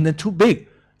 and then too big.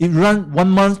 It runs 1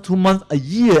 month, 2 months, a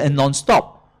year, and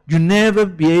non-stop. You'll never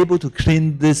be able to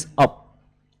clean this up.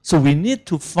 So we need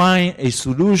to find a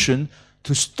solution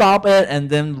to stop it and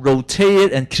then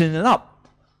rotate it and clean it up.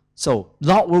 So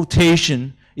log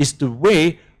rotation is the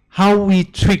way how we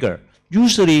trigger.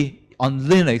 Usually on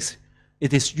Linux,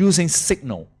 it is using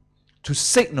signal to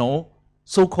signal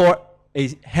so-called a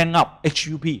hang up,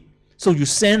 HUP. So you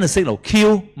send a signal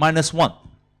Q minus 1.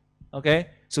 Okay?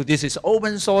 So this is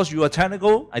open source. You are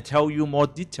technical. I tell you more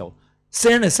detail.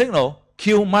 Send a signal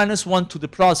Q minus 1 to the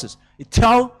process. It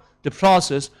tells the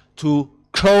process to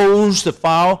close the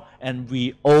file and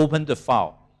reopen the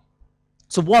file.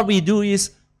 So what we do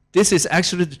is, this is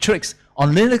actually the tricks.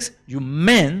 On Linux, you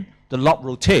man the log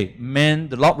rotate. Man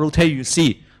the log rotate, you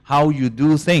see how you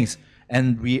do things.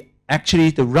 And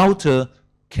the router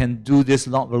can do this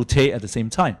log rotate at the same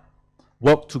time.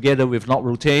 Work together with log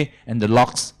rotate, and the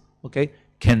logs, okay,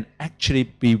 can actually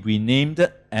be renamed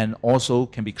and also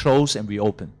can be closed and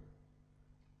reopened.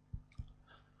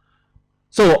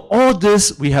 So all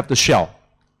this, we have the shell.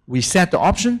 We set the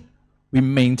option, we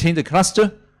maintain the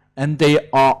cluster, and they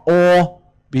are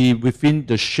all be within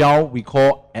the shell we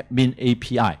call admin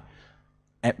API.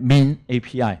 Admin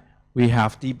API. We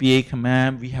have DBA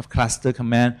command, we have cluster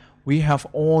command, we have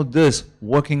all this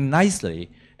working nicely,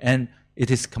 and it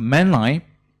is command line.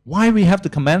 Why we have the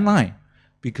command line?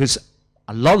 Because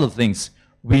a lot of things,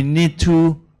 we need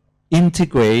to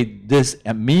integrate this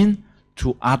admin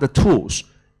to other tools,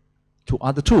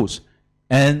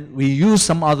 and we use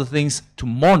some other things to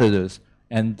monitor,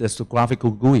 and there's the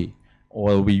graphical GUI,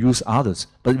 or we use others,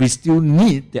 but we still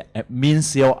need the admin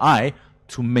CLI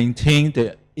to maintain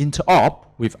the interop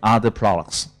with other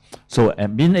products. So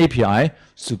admin API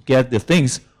to get the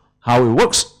things, how it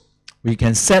works. We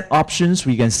can set options,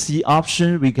 we can see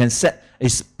options, we can set a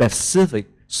specific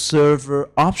server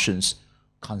options,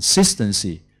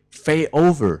 consistency,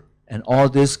 failover, and all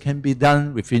this can be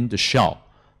done within the shell.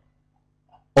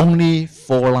 Only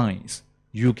 4 lines,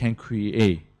 you can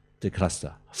create the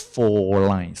cluster. 4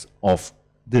 lines of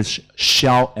this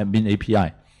shell admin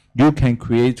API. You can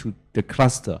create the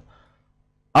cluster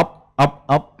up, up,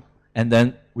 up, and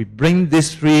then we bring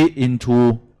this 3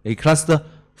 into a cluster,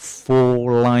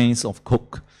 4 lines of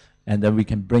code, and then we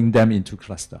can bring them into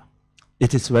cluster.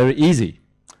 It is very easy.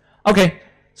 Okay,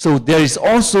 so there is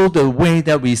also the way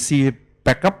that we see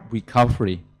backup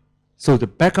recovery. So the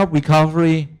backup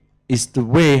recovery is the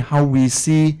way how we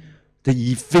see the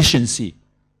efficiency.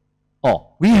 Oh,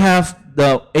 we have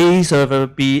the A server,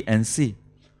 B, and C.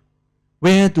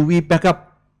 Where do we back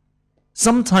up?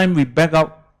 Sometimes we back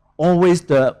up always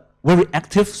the very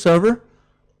active server,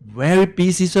 very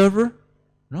busy server.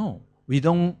 No, we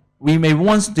don't. We may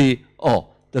want the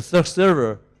third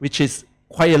server, which is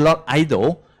quite a lot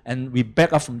idle, and we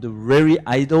back up from the very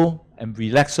idle and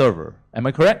relaxed server. Am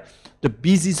I correct? The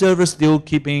busy server still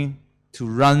keeping to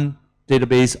run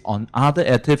database on other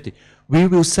activity. We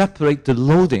will separate the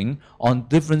loading on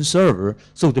different server,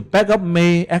 so the backup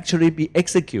may actually be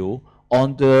executed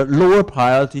on the lower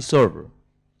priority server.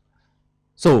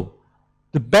 So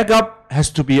the backup has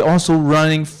to be also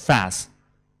running fast.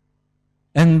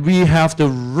 And we have the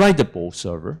writable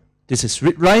server. This is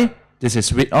read-write, this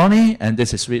is read-only, and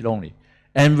this is read-only.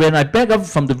 And when I back up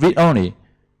from the read-only,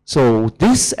 so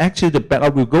this actually the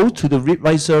backup will go to the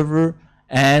read-write server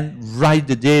and write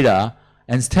the data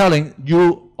and telling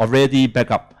you already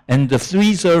back up. And the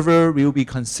 3 server will be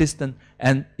consistent,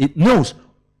 and it knows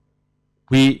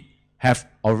we have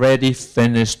already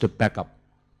finished the backup.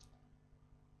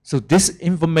 So this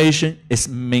information is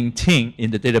maintained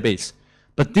in the database.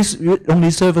 But this read-only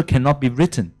server cannot be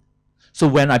written. So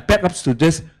when I back up to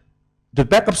this, the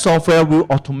backup software will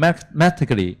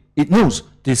automatically, it knows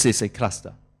this is a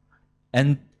cluster.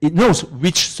 And it knows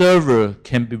which server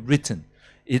can be written.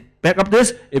 It back up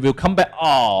this, it will come back,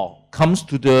 comes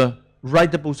to the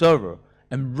writable server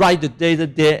and write the data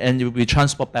there, and it will be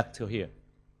transported back to here.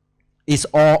 It's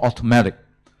all automatic.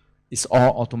 It's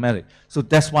all automatic. So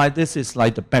that's why this is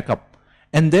like the backup.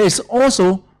 And there is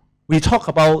also, we talk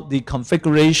about the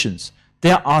configurations.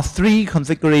 There are 3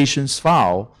 configurations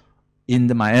file in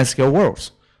the MySQL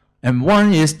world. And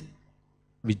one is,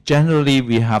 we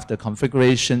have the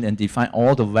configuration and define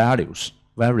all the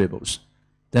variables.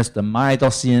 That's the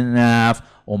my.cnf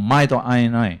or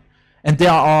my.ini. And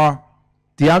there are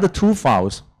the other 2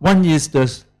 files. One is the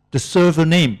server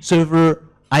name, server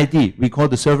ID. We call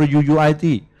the server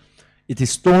UUID. It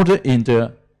is stored in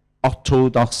the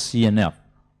auto.cnf.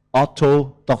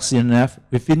 Auto.cnf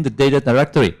within the data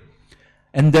directory.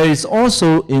 And there is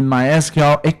also in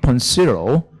MySQL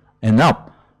 8.0 and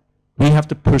up, we have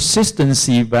the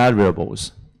persistency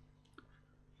variables.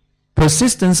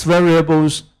 Persistence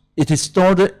variables, it is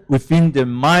stored within the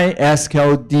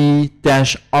MySQL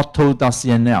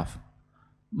d-auto.cnf.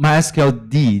 MySQL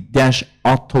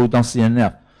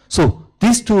d-auto.cnf. So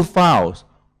these 2 files,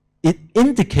 it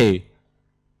indicate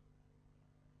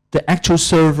the actual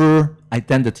server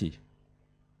identity.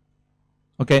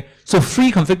 Okay, so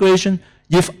free configuration,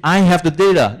 if I have the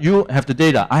data, you have the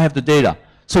data, I have the data.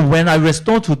 So when I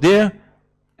restore to there,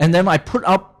 and then I put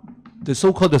up the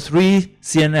so-called the 3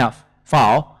 CNF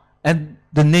file, and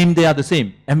the name, they are the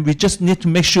same. And we just need to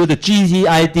make sure the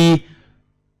GTID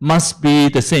must be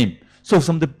the same. So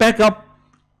from the backup,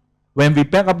 when we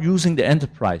back up using the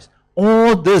enterprise,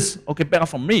 all this, okay, back up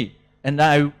from me, and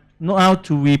I know how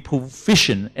to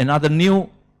reprovision another new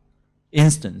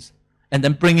instance, and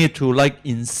then bring it to like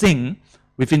in sync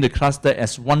within the cluster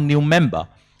as one new member.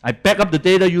 I back up the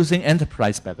data using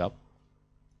enterprise backup.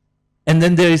 And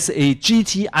then there is a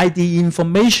GTID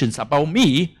information about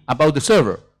me, about the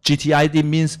server. GTID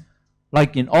means,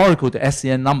 like in Oracle, the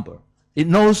SCN number. It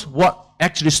knows what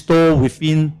actually stored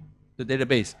within the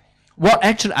database. What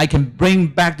actually I can bring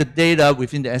back the data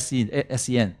within the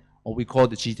SCN, or we call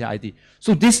the GTID.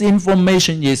 So this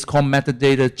information is called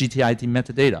metadata, GTID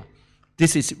metadata.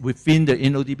 This is within the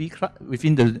InnoDB,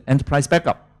 within the enterprise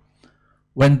backup.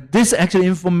 When this actual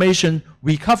information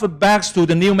recovered back to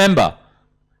the new member,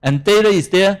 and data is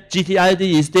there, GTID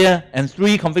is there, and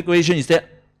 3 configuration is there,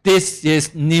 this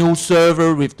is new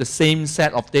server with the same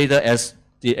set of data as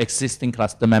the existing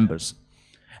cluster members.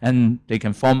 And they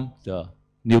can form the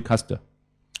new cluster.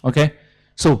 Okay?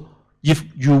 So if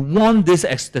you want this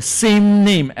as the same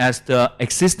name as the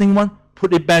existing one,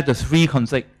 put it back to 3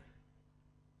 config.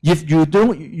 If you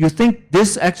don't, you think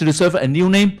this actually serves a new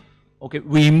name, okay,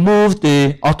 remove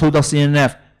the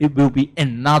auto.cnf. It will be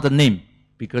another name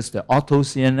because the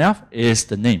auto.cnf is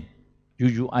the name,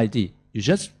 UUID. You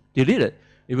just delete it.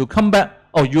 It will come back,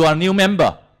 oh, you are a new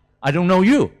member. I don't know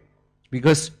you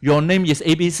because your name is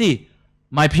ABC.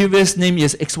 My previous name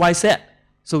is XYZ.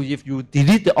 So if you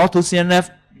delete the auto.cnf,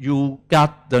 you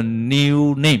got the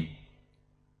new name.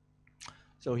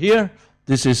 So here,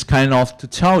 this is kind of to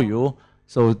tell you,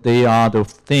 so they are the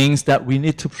things that we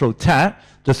need to protect,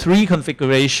 the 3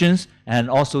 configurations and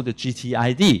also the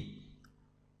GTID.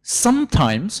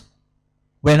 Sometimes,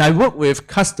 when I work with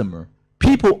customer,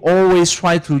 people always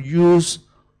try to use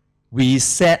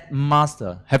reset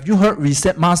master. Have you heard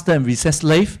reset master and reset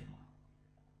slave?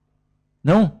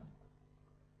 No.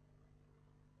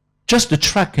 Just the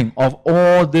tracking of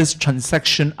all this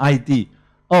transaction ID.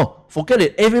 Oh, forget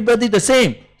it, everybody the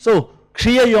same. So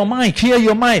clear your mind, clear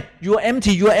your mind. You are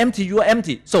empty, you are empty, you are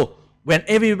empty. So when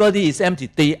everybody is empty,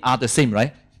 they are the same,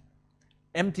 right?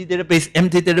 Empty database,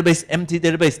 empty database, empty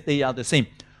database, they are the same.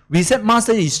 Reset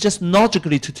master is just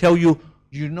logically to tell you,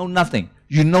 you know nothing,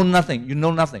 you know nothing, you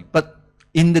know nothing. But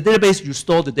in the database, you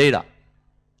store the data.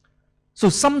 So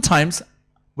sometimes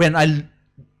when I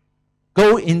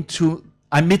go into,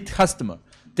 I meet customer,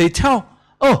 they tell,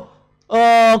 oh,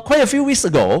 quite a few weeks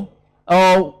ago,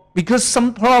 because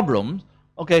some problem,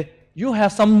 okay, you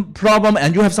have some problem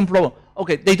and you have some problem.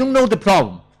 Okay, they don't know the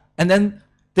problem. And then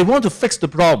they want to fix the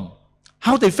problem.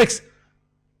 How they fix?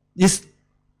 Is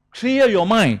clear your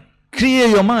mind, clear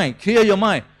your mind, clear your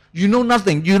mind. You know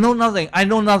nothing, you know nothing, I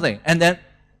know nothing. And then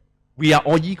we are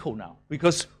all equal now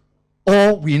because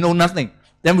all we know nothing.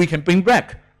 Then we can bring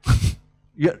back.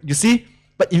 You see?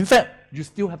 But in fact, you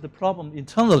still have the problem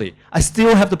internally. I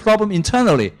still have the problem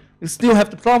internally. You still have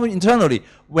the problem internally.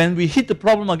 When we hit the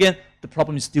problem again, the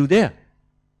problem is still there.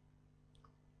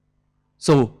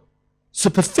 So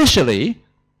superficially,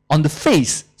 on the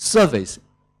face, surface,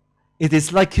 it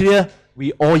is like clear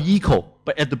we all equal.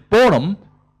 But at the bottom,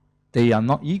 they are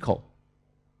not equal.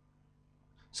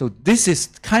 So this is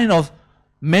kind of,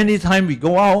 many times we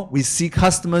go out, we see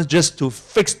customers just to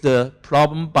fix the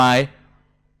problem by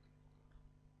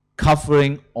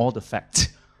covering all the facts.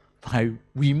 By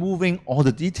removing all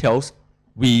the details,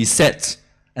 we set,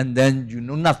 and then you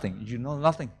know nothing. You know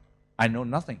nothing. I know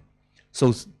nothing.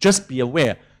 So just be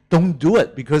aware. Don't do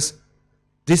it because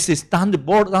this is down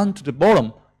to the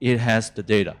bottom. It has the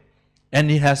data.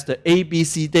 And it has the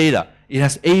ABC data. It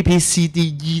has A, B, C,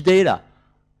 D, E data.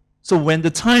 So when the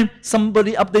time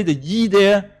somebody update the E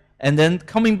there, and then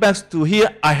coming back to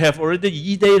here, I have already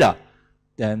E data,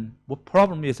 then what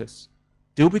problem is this?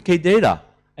 Duplicate data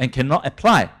and cannot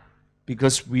apply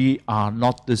because we are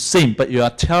not the same, but you are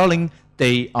telling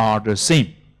they are the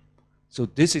same. So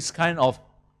this is kind of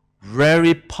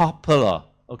very popular,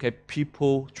 okay,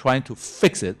 people trying to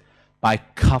fix it by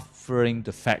covering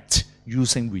the fact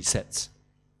using resets.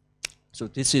 So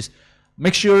this is,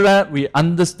 make sure that we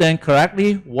understand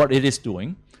correctly what it is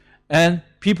doing. And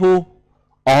people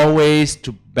always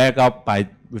to back up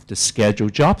with the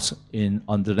scheduled jobs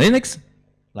on the Linux,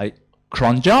 like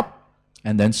cron job,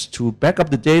 and then to back up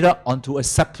the data onto a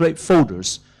separate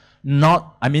folders,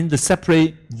 the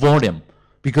separate volume,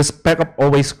 because backup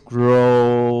always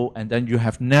grow, and then you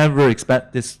have never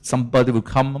expect this, somebody will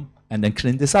come and then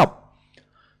clean this up.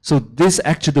 So this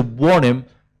actually, the volume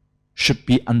should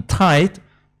be untied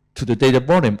to the data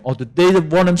volume, or the data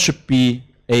volume should be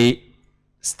a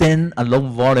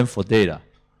stand-alone volume for data.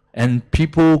 And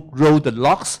people grow the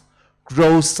logs,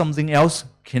 grow something else,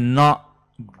 cannot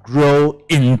grow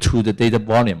into the data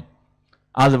volume.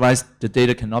 Otherwise, the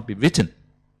data cannot be written.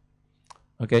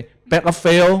 Okay, backup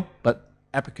fail, but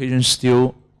application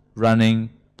still running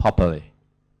properly.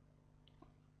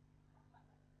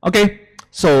 Okay,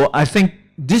 so I think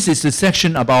this is the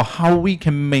section about how we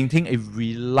can maintain a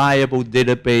reliable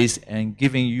database and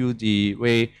giving you the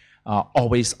way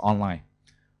always online.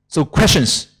 So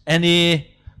questions,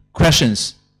 any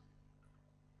questions?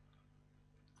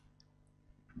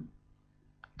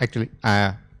 Actually,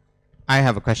 I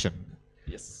have a question.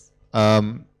 Yes.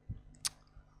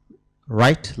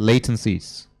 Write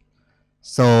latencies.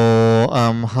 So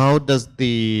how does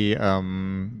the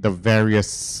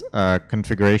various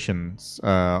configurations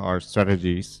or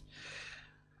strategies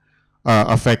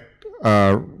affect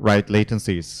write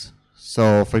latencies?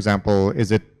 So, for example,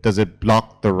 does it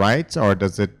block the writes, or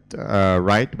does it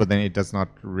write but then it does not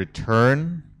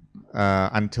return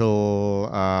until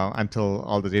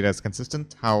all the data is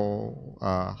consistent? How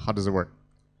does it work?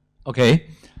 Okay,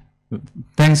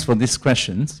 thanks for these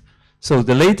questions. So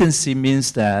the latency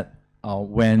means that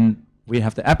when we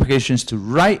have the applications to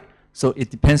write, so it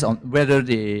depends on whether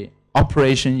the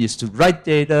operation is to write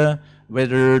data,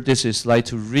 whether this is like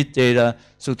to read data.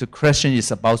 So the question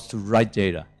is about to write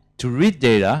data. To read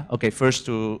data, okay, first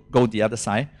to go the other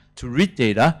side. To read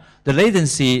data, the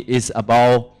latency is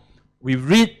about we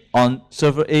read on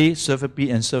server A, server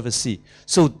B, and server C.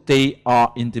 So they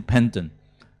are independent.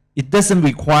 It doesn't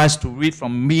require to read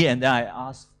from me and then I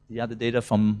ask the other data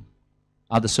from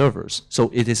other servers.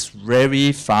 So it is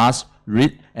very fast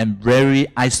read and very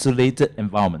isolated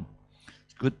environment.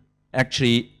 Good.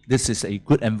 Actually, this is a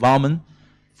good environment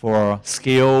for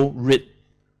scale read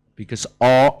because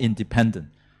all independent.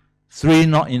 3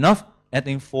 not enough,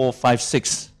 adding 4, 5,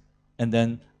 6, and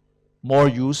then more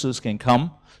users can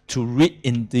come to read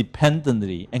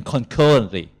independently and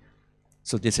concurrently.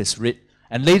 So this is read.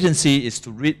 And latency is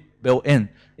to read built-in.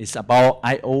 It's about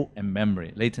I/O and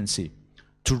memory latency.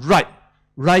 To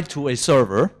write to a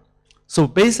server. So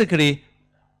basically,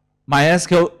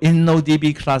 MySQL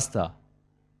InnoDB Cluster,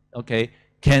 okay,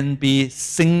 can be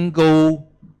single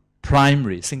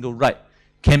primary, single write,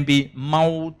 can be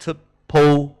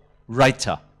multiple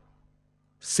writer,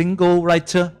 single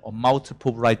writer or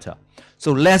multiple writer.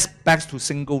 So let's back to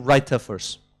single writer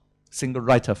first. Single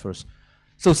writer first.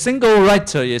 So single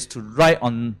writer is to write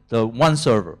on the one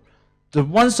server. The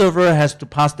one server has to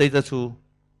pass data to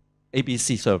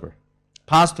ABC server.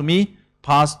 Pass to me,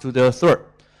 pass to the third.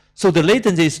 So the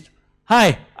latency is,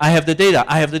 hi, I have the data,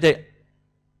 I have the data.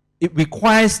 It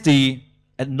requires the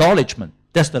acknowledgement.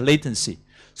 That's the latency.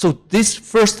 So this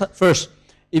first,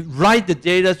 it write the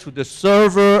data to the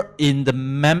server in the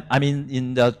memory,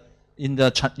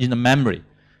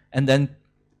 and then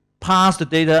pass the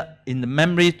data in the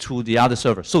memory to the other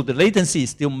server. So the latency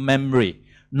is still memory,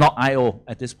 not I/O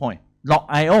at this point. Not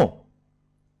I/O.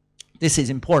 This is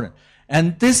important.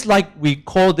 And this, like we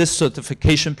call this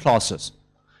certification process.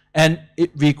 And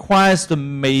it requires the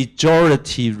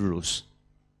majority rules.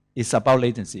 It's about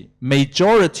latency.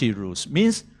 Majority rules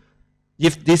means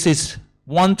if this is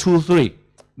 1, 2, 3,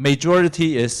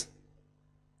 majority is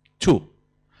 2.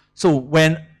 So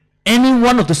when any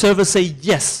one of the servers say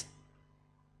yes,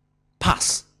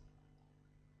 pass,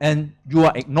 and you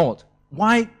are ignored.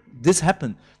 Why this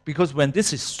happened? Because when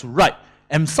this is to write,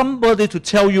 and somebody to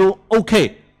tell you,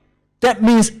 okay, that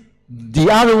means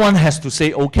the other one has to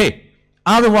say okay.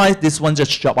 Otherwise, this one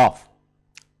just drop off.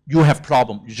 You have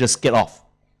problem, you just get off.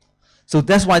 So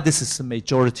that's why this is the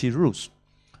majority rules.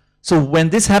 So when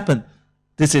this happens,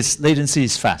 this is latency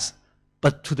is fast.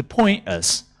 But to the point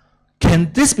is,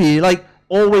 can this be like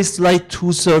always like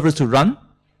 2 servers to run?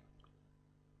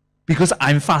 Because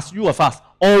I'm fast, you are fast.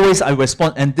 Always I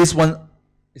respond, and this one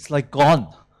is like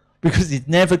gone because it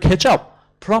never catch up.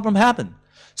 Problem happen.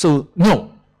 So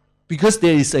no, because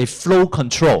there is a flow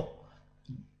control.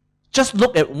 Just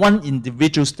look at one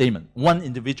individual statement, one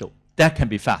individual, that can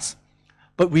be fast.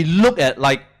 But we look at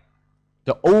like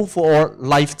the overall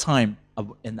lifetime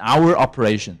of an hour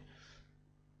operation.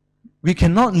 We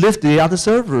cannot leave the other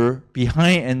server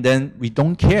behind and then we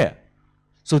don't care.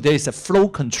 So there is a flow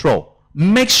control.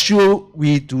 Make sure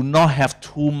we do not have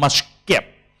too much gap.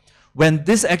 When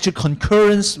this actual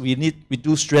concurrence, we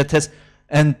do stress test,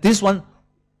 and this one,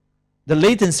 the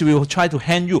latency we will try to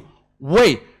hand you,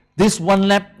 wait, this one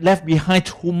left behind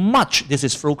too much. This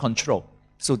is flow control.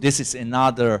 So this is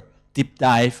another deep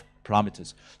dive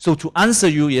parameters. So to answer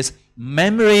you is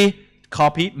memory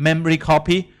copy,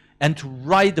 and to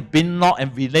write the bin log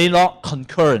and relay log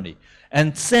concurrently,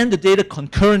 and send the data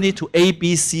concurrently to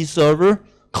ABC server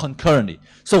concurrently.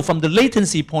 So from the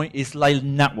latency point, it's like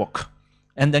network.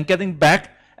 And then getting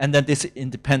back, and then this is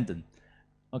independent.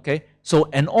 Okay? So,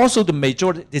 and also the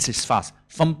majority, this is fast.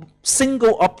 From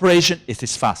single operation, it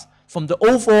is fast. From the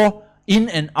overall in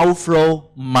and outflow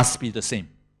must be the same.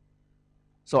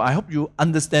 So I hope you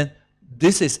understand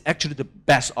this is actually the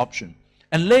best option.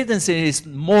 And latency is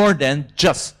more than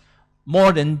just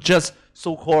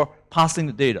so-called passing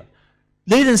the data.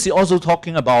 Latency also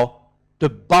talking about the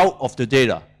bulk of the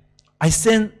data. I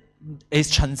send a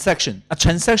transaction. A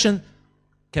transaction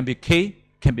can be K,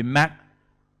 can be MAC.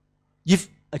 If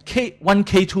a K,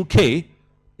 1K, 2K,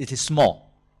 it is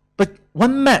small. But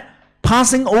 1 MAC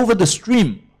passing over the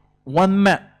stream, 1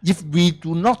 MAC, if we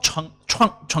do not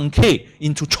truncate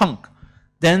into chunk,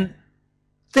 then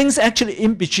things actually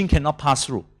in between cannot pass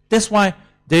through. That's why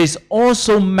there is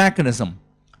also mechanism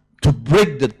to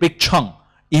break the big chunk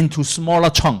into smaller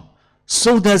chunk,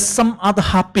 so that some other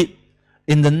heartbeat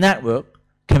in the network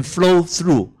can flow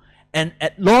through. And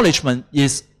acknowledgement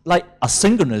is like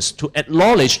asynchronous to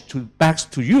acknowledge to back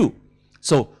to you.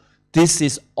 So this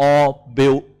is all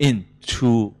built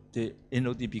into the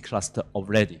InnoDB cluster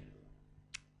already.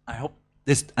 I hope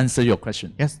this answers your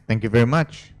question. Yes, thank you very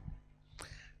much.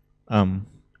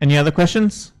 Any other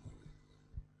questions?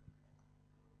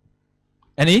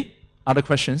 Any other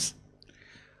questions?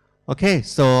 Okay,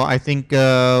 so I think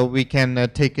we can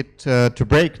take it to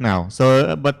break now.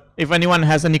 So, but if anyone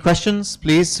has any questions,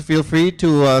 please feel free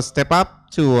to step up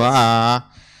to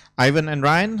Ivan and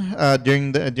Ryan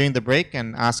during the break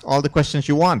and ask all the questions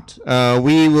you want.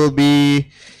 We will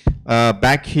be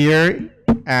back here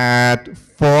at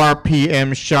 4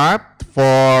 p.m. sharp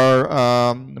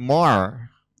for more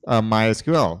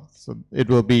MySQL. So it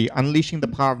will be unleashing the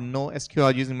power of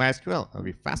NoSQL using MySQL. It'll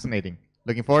be fascinating.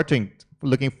 Looking forward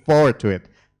to it.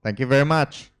 Thank you very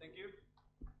much.